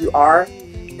says you are,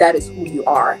 that is who you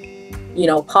are,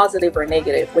 positive or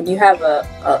negative. When you have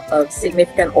a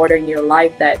significant other in your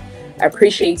life that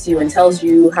appreciates you and tells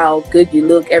you how good you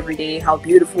look every day, how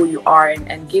beautiful you are,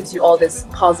 and gives you all these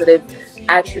positive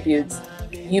attributes,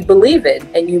 you believe it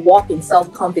and you walk in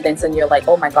self-confidence, and you're like,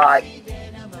 oh my God,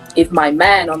 if my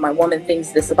man or my woman thinks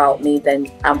this about me,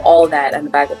 then I'm all that and a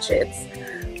bag of chips.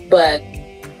 But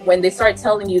when they start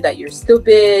telling you that you're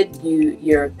stupid,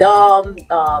 you're dumb,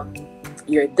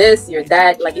 you're this, you're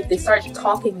that, like if they start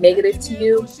talking negative to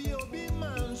you,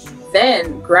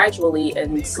 then gradually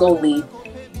and slowly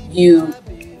you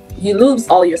lose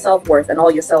all your self-worth and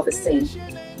all your self-esteem.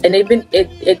 And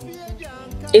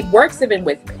it works even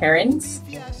with parents.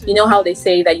 You know how they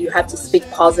say that you have to speak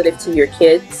positive to your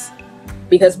kids,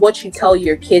 because what you tell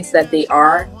your kids that they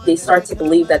are, they start to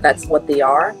believe that that's what they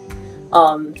are.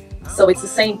 So it's the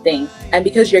same thing. And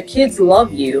because your kids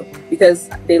love you, because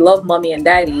they love mommy and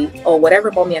daddy, or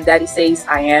whatever mommy and daddy says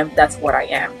I am, that's what I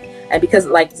am. And because,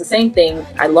 like, it's the same thing,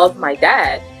 I love my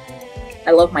dad,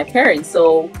 I love my parents,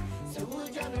 so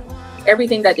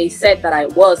everything that they said that I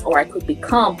was or I could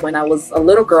become when I was a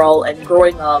little girl and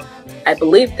growing up, I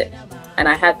believed it. And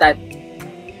I had that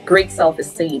great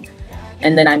self-esteem.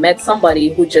 And then I met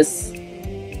somebody who just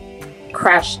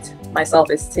crashed my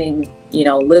self-esteem, you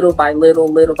know, little by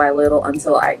little,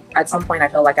 until at some point I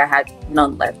felt like I had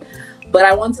none left. But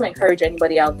I want to encourage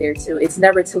anybody out there too, it's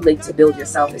never too late to build your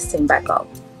self-esteem back up.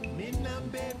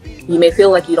 You may feel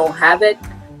like you don't have it,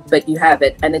 but you have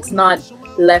it. And it's not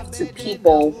left to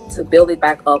people to build it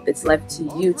back up, it's left to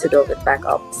you to build it back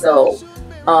up. So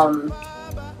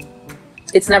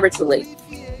it's never too late.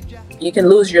 You can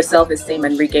lose your self-esteem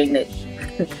and regain it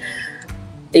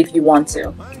if you want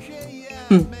to.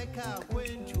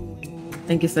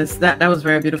 Thank you, sis. That was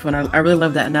very beautiful, and I really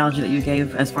love that analogy that you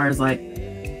gave as far as like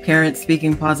parents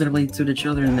speaking positively to the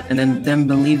children and then them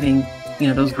believing, you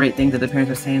know, those great things that the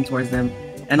parents are saying towards them,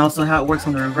 and also how it works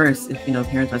on the reverse. If, you know,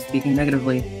 parents are speaking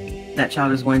negatively, that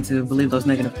child is going to believe those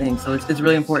negative things. So it's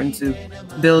really important to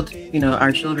build, you know,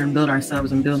 our children, build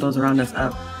ourselves, and build those around us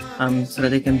up, so that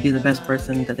they can be the best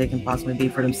person that they can possibly be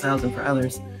for themselves and for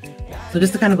others. So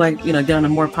just to kind of like, you know, get on a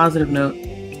more positive note,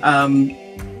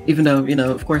 even though, you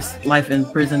know, of course, life in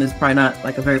prison is probably not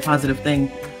like a very positive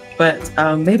thing, but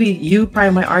maybe you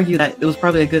probably might argue that it was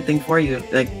probably a good thing for you.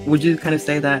 Like, would you kind of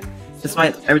say that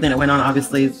despite everything that went on,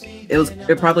 obviously,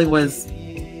 it probably was,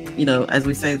 you know, as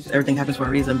we say, everything happens for a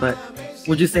reason, but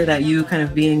would you say that you kind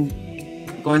of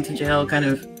going to jail kind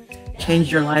of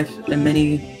changed your life in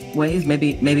many ways,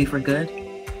 maybe for good?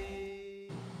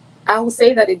 I would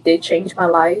say that it did change my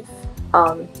life.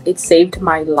 It saved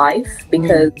my life,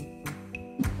 because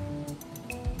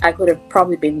I could have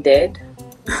probably been dead.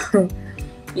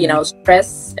 You know,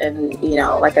 stress and, you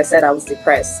know, like I said, I was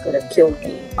depressed, could have killed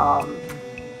me.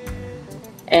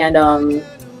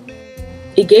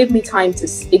 It gave me time to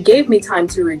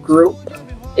regroup.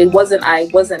 I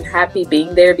wasn't happy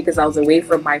being there because I was away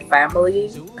from my family.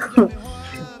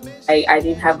 I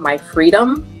didn't have my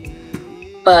freedom.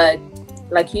 But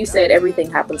like you said, everything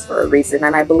happens for a reason,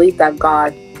 and I believe that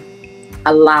God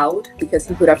allowed, because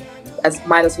he could have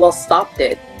might as well stopped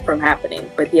it from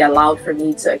happening, but he allowed for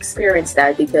me to experience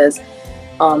that because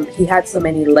he had so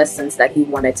many lessons that he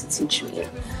wanted to teach me.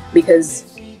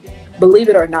 Because believe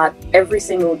it or not, every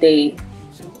single day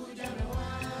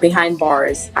behind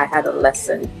bars I had a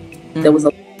lesson. There was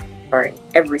a lesson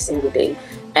every single day,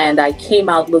 and I came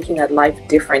out looking at life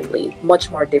differently, much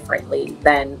more differently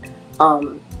than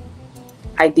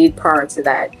I did prior to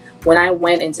that. When I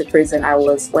went into prison,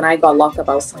 when I got locked up,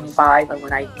 I was 25, and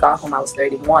when I got home, I was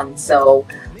 31. So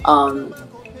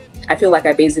I feel like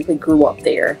I basically grew up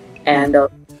there. And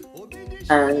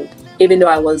even though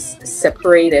I was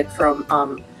separated from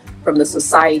the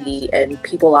society and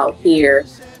people out here,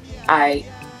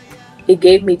 it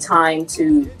gave me time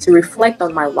to reflect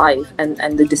on my life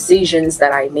and the decisions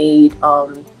that I made,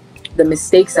 the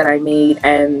mistakes that I made,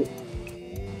 and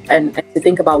to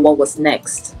think about what was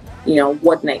next. You know,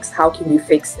 what next? How can you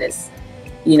fix this?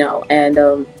 You know,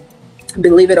 and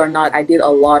believe it or not, I did a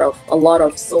lot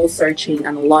of soul searching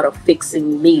and a lot of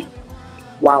fixing me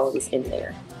while I was in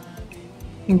there.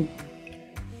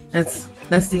 That's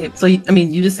deep. So I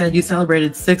mean, you just said you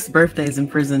celebrated 6 birthdays in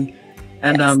prison,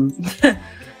 and Yes.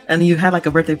 and you had like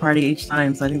a birthday party each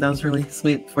time. So I think that was really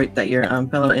sweet that your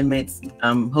fellow inmates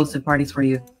hosted parties for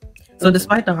you. So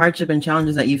despite the hardship and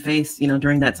challenges that you faced, you know,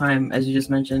 during that time, as you just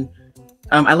mentioned,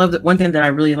 I love that one thing that I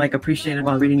really appreciated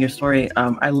while reading your story.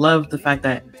 I love the fact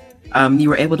that you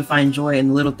were able to find joy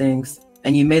in little things,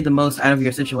 and you made the most out of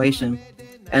your situation.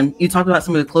 And you talked about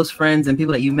some of the close friends and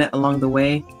people that you met along the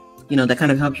way, you know, that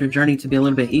kind of helped your journey to be a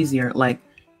little bit easier, like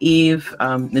Eve,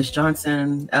 Miss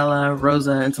Johnson, Ella,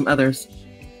 Rosa, and some others.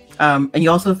 And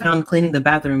you also found cleaning the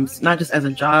bathrooms, not just as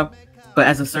a job, but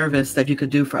as a service that you could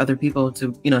do for other people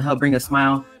to, you know, help bring a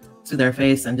smile to their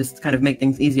face and just kind of make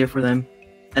things easier for them.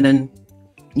 And then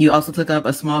you also took up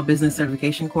a small business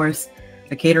certification course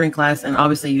a catering class, and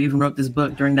obviously you even wrote this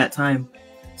book during that time.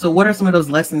 So what are some of those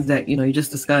lessons that, you just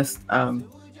discussed,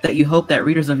 that you hope that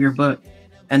readers of your book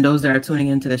and those that are tuning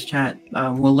into this chat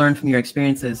will learn from your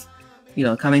experiences,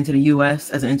 coming to the US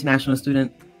as an international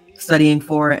student, studying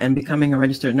for and becoming a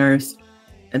registered nurse,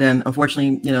 and then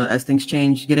unfortunately, as things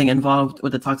change, getting involved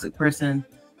with a toxic person,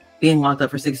 being locked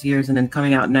up for 6 years, and then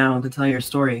coming out now to tell your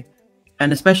story.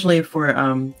 And especially for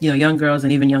young girls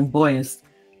and even young boys,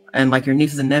 and like your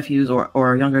nieces and nephews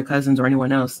or younger cousins or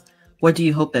anyone else, what do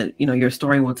you hope that your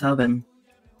story will tell them?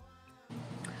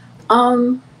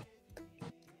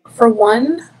 For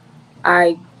one,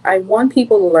 I want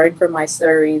people to learn from my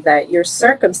story that your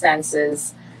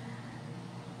circumstances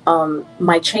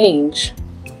might change.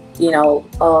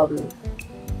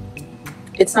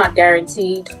 It's not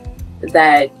guaranteed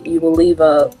that you will live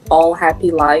a all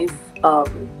happy life.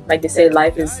 Like they say,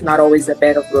 life is not always a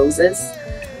bed of roses.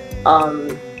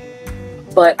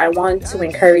 But I want to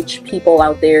encourage people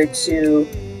out there to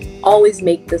always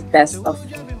make the best of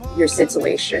your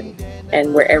situation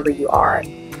and wherever you are.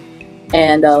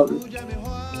 And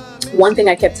one thing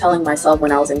I kept telling myself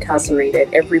when I was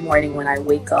incarcerated, every morning when I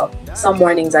wake up, some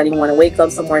mornings I didn't want to wake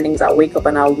up, some mornings I wake up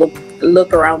and I'll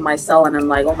look around my cell and I'm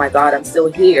like, oh my God, I'm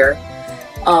still here.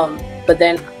 But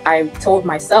then I told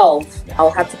myself,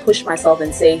 I'll have to push myself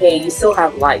and say, hey, you still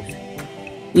have life.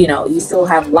 You still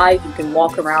have life. You can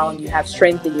walk around. You have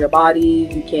strength in your body.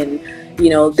 You can,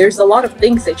 there's a lot of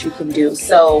things that you can do.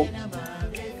 So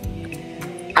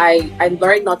I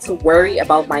learned not to worry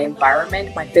about my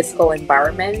environment, my physical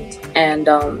environment. And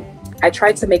I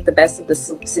tried to make the best of the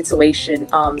situation,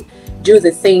 do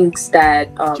the things that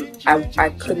I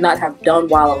could not have done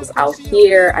while I was out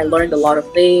here. I learned a lot of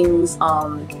things.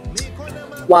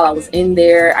 While I was in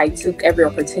there, I took every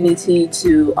opportunity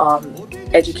to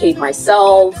educate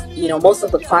myself. Most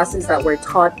of the classes that were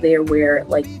taught there were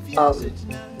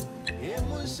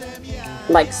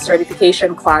like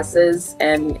certification classes.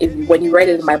 And when you read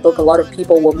it in my book, a lot of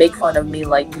people will make fun of me,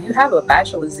 like, you have a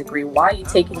bachelor's degree, why are you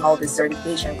taking all these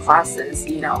certification classes?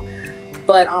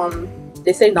 But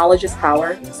they say knowledge is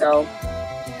power. So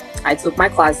I took my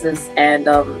classes, and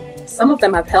some of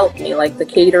them have helped me, like the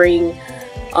catering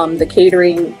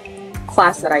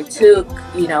class that I took,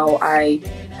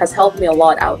 has helped me a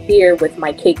lot out here with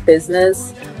my cake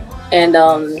business. And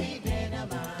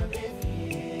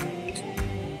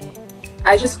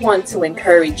I just want to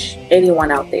encourage anyone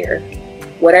out there,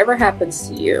 whatever happens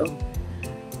to you,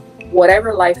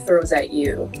 whatever life throws at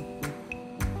you,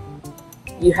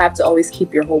 you have to always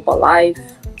keep your hope alive.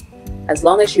 As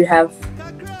long as you have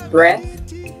breath,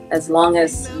 as long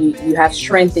as you have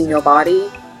strength in your body,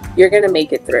 you're going to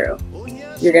make it through.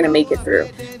 You're going to make it through.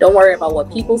 Don't worry about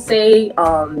what people say,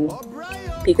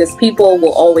 because people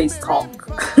will always talk.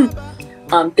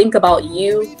 Think about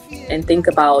you and think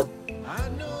about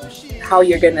how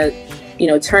you're going to,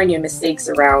 turn your mistakes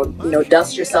around.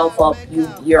 Dust yourself up.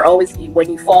 You're always,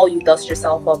 when you fall, you dust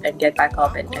yourself up and get back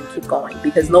up and keep going,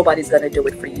 because nobody's going to do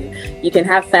it for you. You can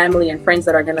have family and friends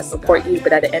that are going to support you,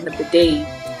 but at the end of the day,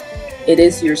 it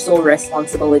is your sole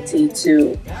responsibility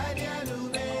to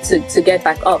get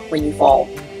back up when you fall.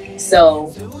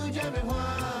 So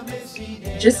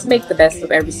just make the best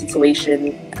of every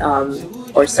situation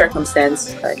or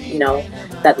circumstance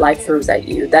that life throws at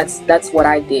you. That's what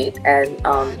I did. And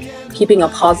keeping a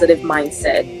positive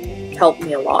mindset helped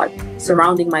me a lot.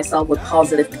 Surrounding myself with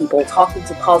positive people, talking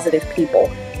to positive people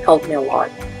helped me a lot.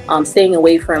 Staying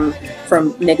away from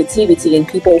negativity and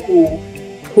people who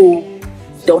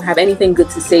don't have anything good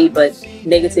to say but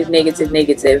negative.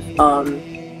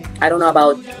 I don't know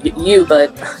about you,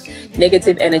 but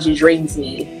negative energy drains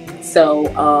me. So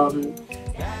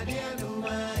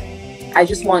I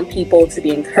just want people to be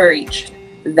encouraged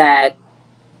that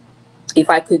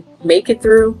if I could make it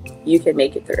through, you can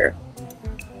make it through.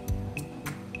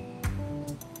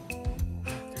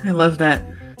 I love that.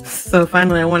 So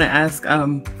finally, I want to ask,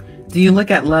 do you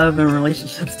look at love and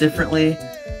relationships differently?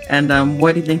 And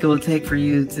what do you think it will take for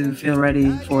you to feel ready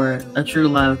for a true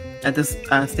love at this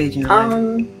stage in your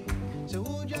life?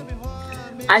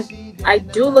 I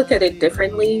do look at it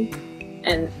differently,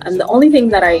 and the only thing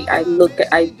that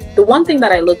the one thing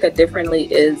that I look at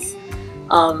differently is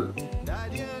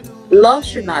love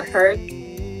should not hurt.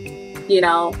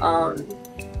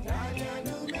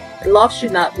 Love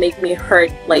should not make me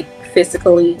hurt, like,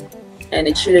 physically, and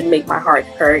it shouldn't make my heart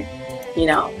hurt.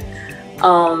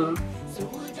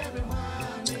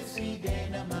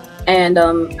 And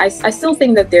I still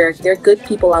think that there are good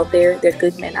people out there. There are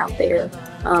good men out there.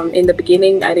 In the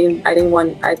beginning, I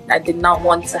did not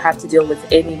want to have to deal with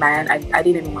any man. I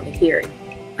didn't even want to hear it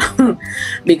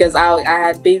because I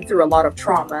had been through a lot of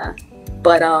trauma,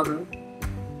 But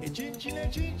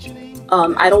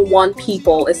I don't want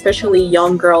people, especially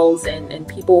young girls and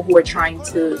people who are trying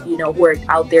to, who are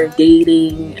out there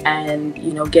dating and,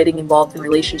 getting involved in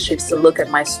relationships, to look at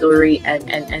my story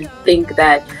and think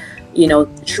that,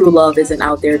 true love isn't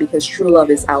out there, because true love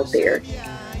is out there.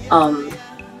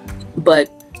 But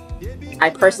I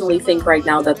personally think right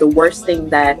now that the worst thing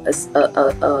that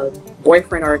a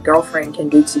boyfriend or a girlfriend can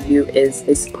do to you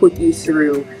is put you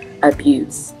through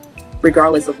abuse,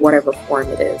 regardless of whatever form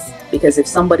it is. Because if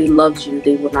somebody loves you,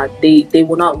 they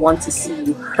will not want to see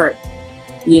you hurt,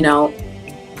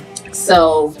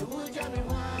 So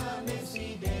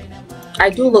I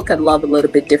do look at love a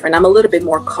little bit different. I'm a little bit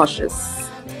more cautious.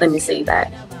 Let me say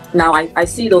that. Now I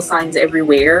see those signs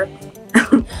everywhere,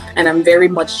 and I'm very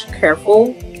much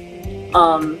careful.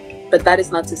 But that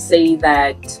is not to say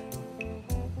that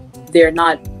there are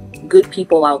not good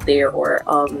people out there, or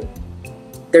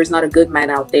there's not a good man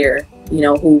out there,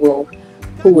 who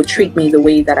will treat me the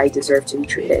way that I deserve to be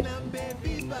treated.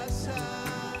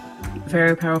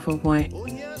 Very powerful point.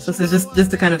 So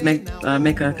just to kind of make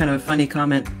a kind of funny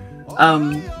comment.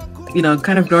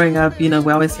 Kind of growing up, we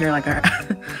always hear like our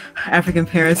African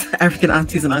parents, African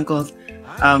aunties and uncles,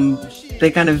 they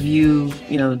kind of view,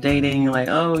 dating like,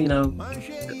 oh,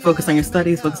 focus on your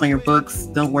studies, focus on your books.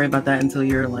 Don't worry about that until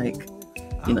you're like,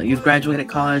 you've graduated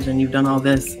college and you've done all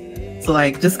this. So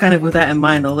like, just kind of with that in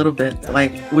mind a little bit,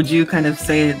 like, would you kind of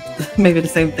say maybe the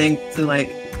same thing to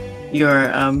like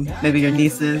your, maybe your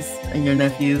nieces and your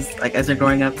nephews, like as they're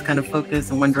growing up, to kind of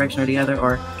focus in one direction or the other?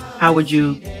 Or how would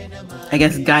you, I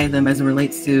guess, guide them as it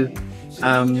relates to,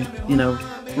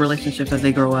 relationships as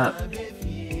they grow up?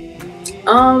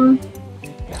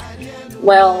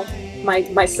 Well, my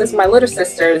little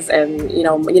sisters, and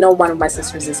one of my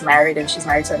sisters is married, and she's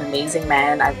married to an amazing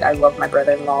man. I love my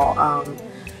brother-in-law.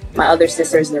 My other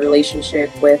sister's in a relationship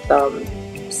with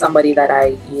somebody that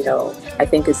I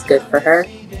think is good for her.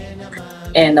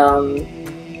 And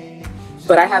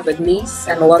but I have a niece,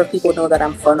 and a lot of people know that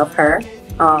I'm fond of her.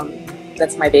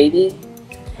 That's my baby.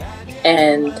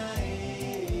 And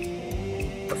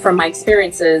from my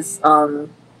experiences,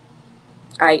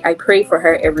 I pray for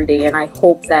her every day, and I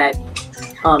hope that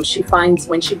she finds,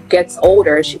 when she gets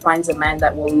older, she finds a man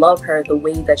that will love her the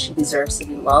way that she deserves to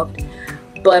be loved.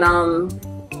 But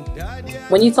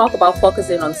when you talk about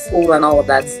focusing on school and all of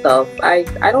that stuff, I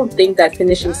don't think that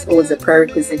finishing school is a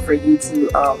prerequisite for you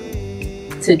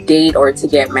to date or to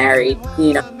get married.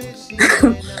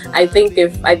 I think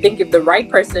if the right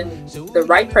person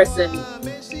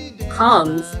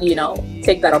comes,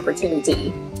 take that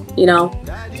opportunity.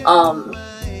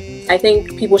 I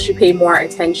think people should pay more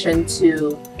attention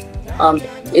to,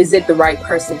 is it the right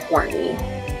person for me?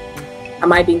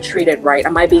 Am I being treated right?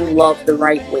 Am I being loved the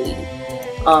right way?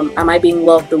 Am I being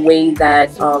loved the way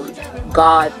that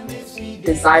God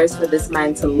desires for this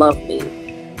man to love me?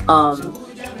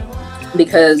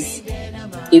 Because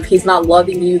if he's not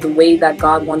loving you the way that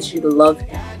God wants him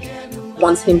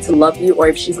to love you, or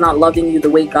if she's not loving you the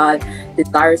way God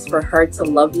desires for her to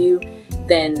love you,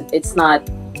 then it's not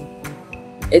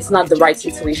the right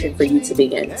situation for you to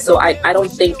be in. So I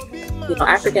don't think,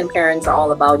 African parents are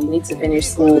all about, you need to finish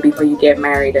school before you get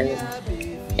married, and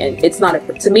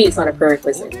to me it's not a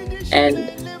prerequisite, and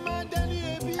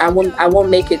I won't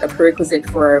make it a prerequisite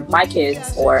for my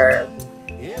kids or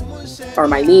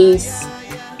my niece,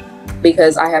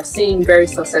 because I have seen very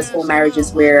successful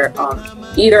marriages where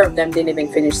either of them didn't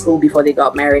even finish school before they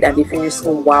got married, and they finished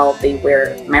school while they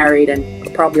were married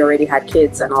and probably already had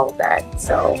kids and all of that.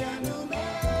 So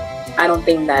I don't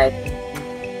think that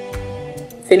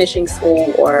finishing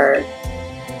school or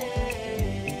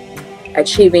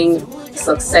achieving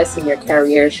success in your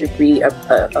career should be a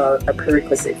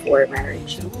prerequisite for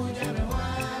marriage.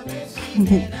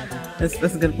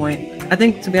 That's a good point. I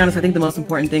think, to be honest, the most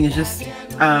important thing is just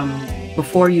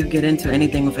before you get into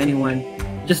anything with anyone,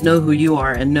 just know who you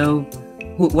are and know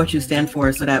what you stand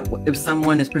for, so that if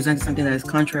someone is presenting something that is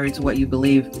contrary to what you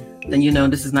believe, then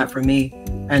this is not for me.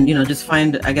 And just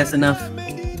find, I guess, enough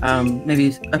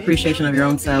maybe appreciation of your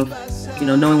own self,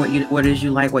 knowing what it is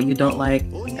you like, what you don't like,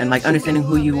 and like understanding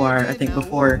who you are, I think,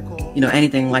 before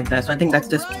anything like that. So I think that's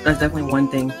definitely one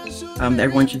thing that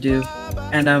everyone should do.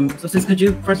 And so sis, could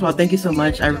you, first of all, thank you so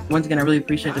much. Once again, I really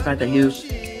appreciate the fact that you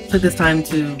took this time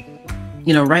to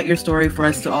write your story for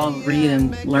us to all read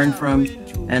and learn from,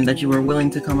 and that you were willing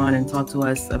to come on and talk to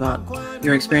us about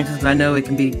your experiences. But I know it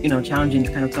can be, challenging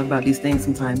to kind of talk about these things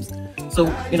sometimes. So,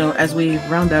 as we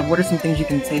round up, what are some things you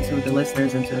can say to the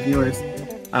listeners and to the viewers?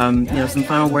 Some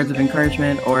final words of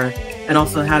encouragement, and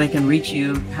also how they can reach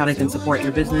you, how they can support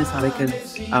your business, how they could,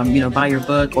 buy your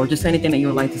book, or just anything that you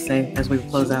would like to say as we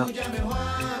close out.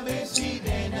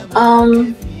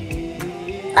 Um,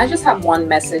 I just have one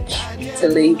message to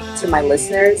leave to my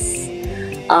listeners.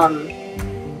 Um,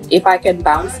 if I can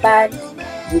bounce back,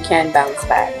 you can bounce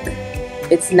back.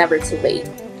 It's never too late.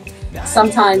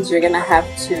 Sometimes you're gonna have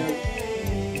to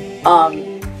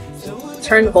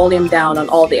turn the volume down on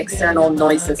all the external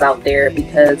noises out there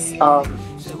because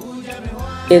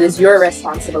it is your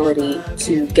responsibility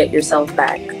to get yourself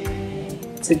back,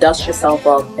 to dust yourself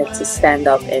up, and to stand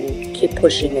up and keep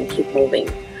pushing and keep moving.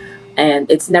 And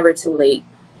it's never too late.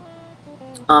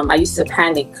 I used to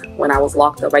panic when I was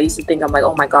locked up. I used to think, I'm like,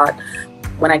 oh my God,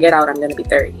 when I get out, I'm going to be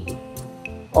 30.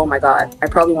 Oh my God, I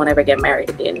probably won't ever get married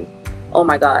again. Oh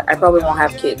my God, I probably won't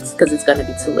have kids because it's going to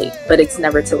be too late. But it's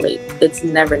never too late. It's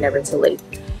never, never too late.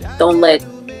 Don't let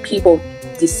people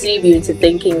deceive you into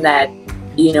thinking that,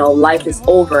 life is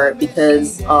over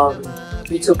because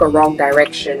you took a wrong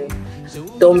direction.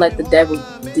 Don't let the devil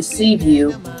deceive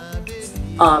you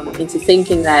into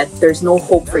thinking that there's no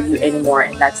hope for you anymore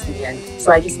and that's the end.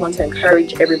 So I just want to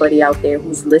encourage everybody out there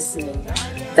who's listening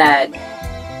that,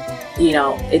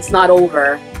 it's not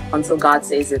over until God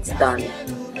says it's done.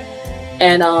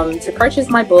 And to purchase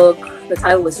my book, the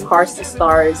title is Scars to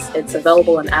Stars. It's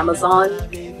available on Amazon.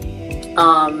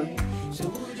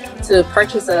 To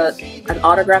purchase an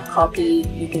autographed copy,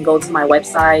 you can go to my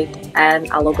website, Anne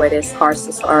Alobwede,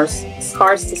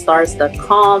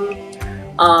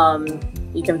 scars2stars.com.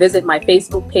 You can visit my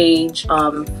Facebook page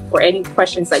for any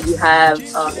questions that you have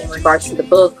in regards to the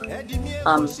book.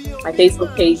 My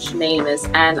Facebook page name is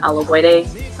Anne Alobwede,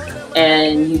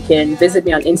 and you can visit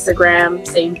me on Instagram,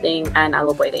 same thing, Anne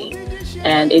Alobwede.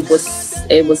 And it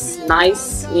was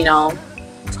nice,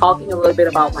 talking a little bit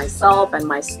about myself and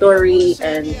my story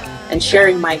and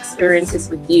sharing my experiences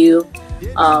with you.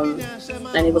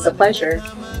 And it was a pleasure.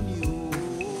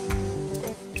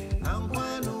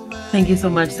 Thank you so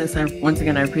much, sis. Once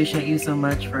again, I appreciate you so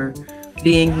much for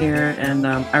being here, and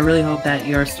I really hope that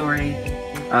your story,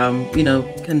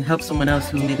 can help someone else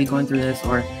who may be going through this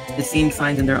or is seeing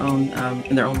signs in their own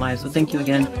lives. So thank you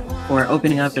again for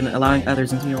opening up and allowing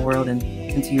others into your world and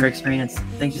into your experience.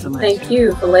 Thank you so much. Thank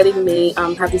you for letting me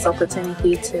have this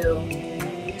opportunity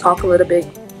to talk a little bit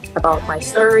about my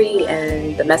story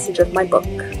and the message of my book.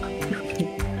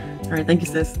 All right, thank you,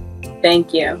 sis.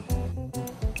 Thank you.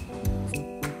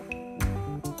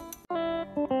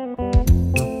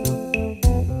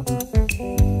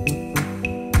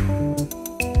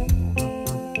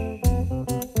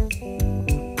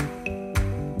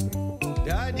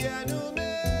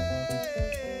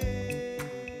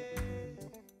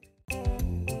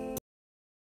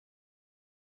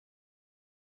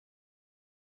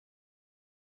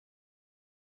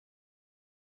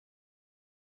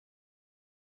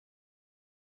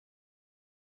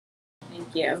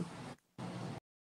 Thank you.